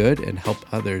for good and help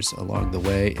others along the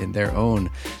way in their own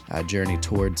journey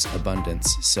towards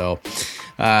abundance. So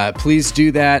please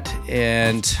do that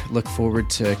and look forward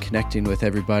to connecting with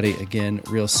everybody again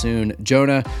real soon.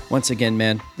 Jonah, once again,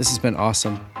 man, this has been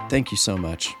awesome. Thank you so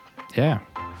much. Yeah.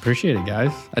 Appreciate it,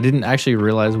 guys. I didn't actually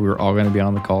realize we were all going to be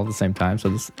on the call at the same time.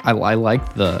 So I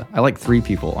like 3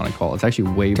 people on a call. It's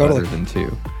actually way better than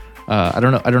 2. I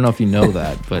don't know if you know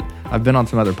that, but I've been on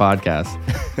some other podcasts,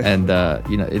 and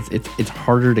it's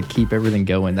harder to keep everything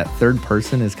going. That third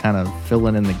person is kind of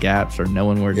filling in the gaps or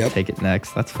knowing where to take it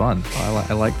next. That's fun.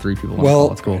 I like 3 people on the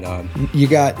call. It's cool. Right you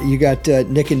got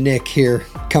Nick and Nick here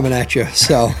coming at you.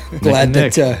 So glad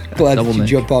that you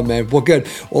jump on, man. Well, good.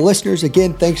 Well, listeners,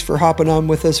 again, thanks for hopping on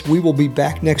with us. We will be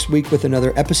back next week with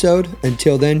another episode.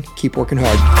 Until then, keep working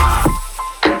hard.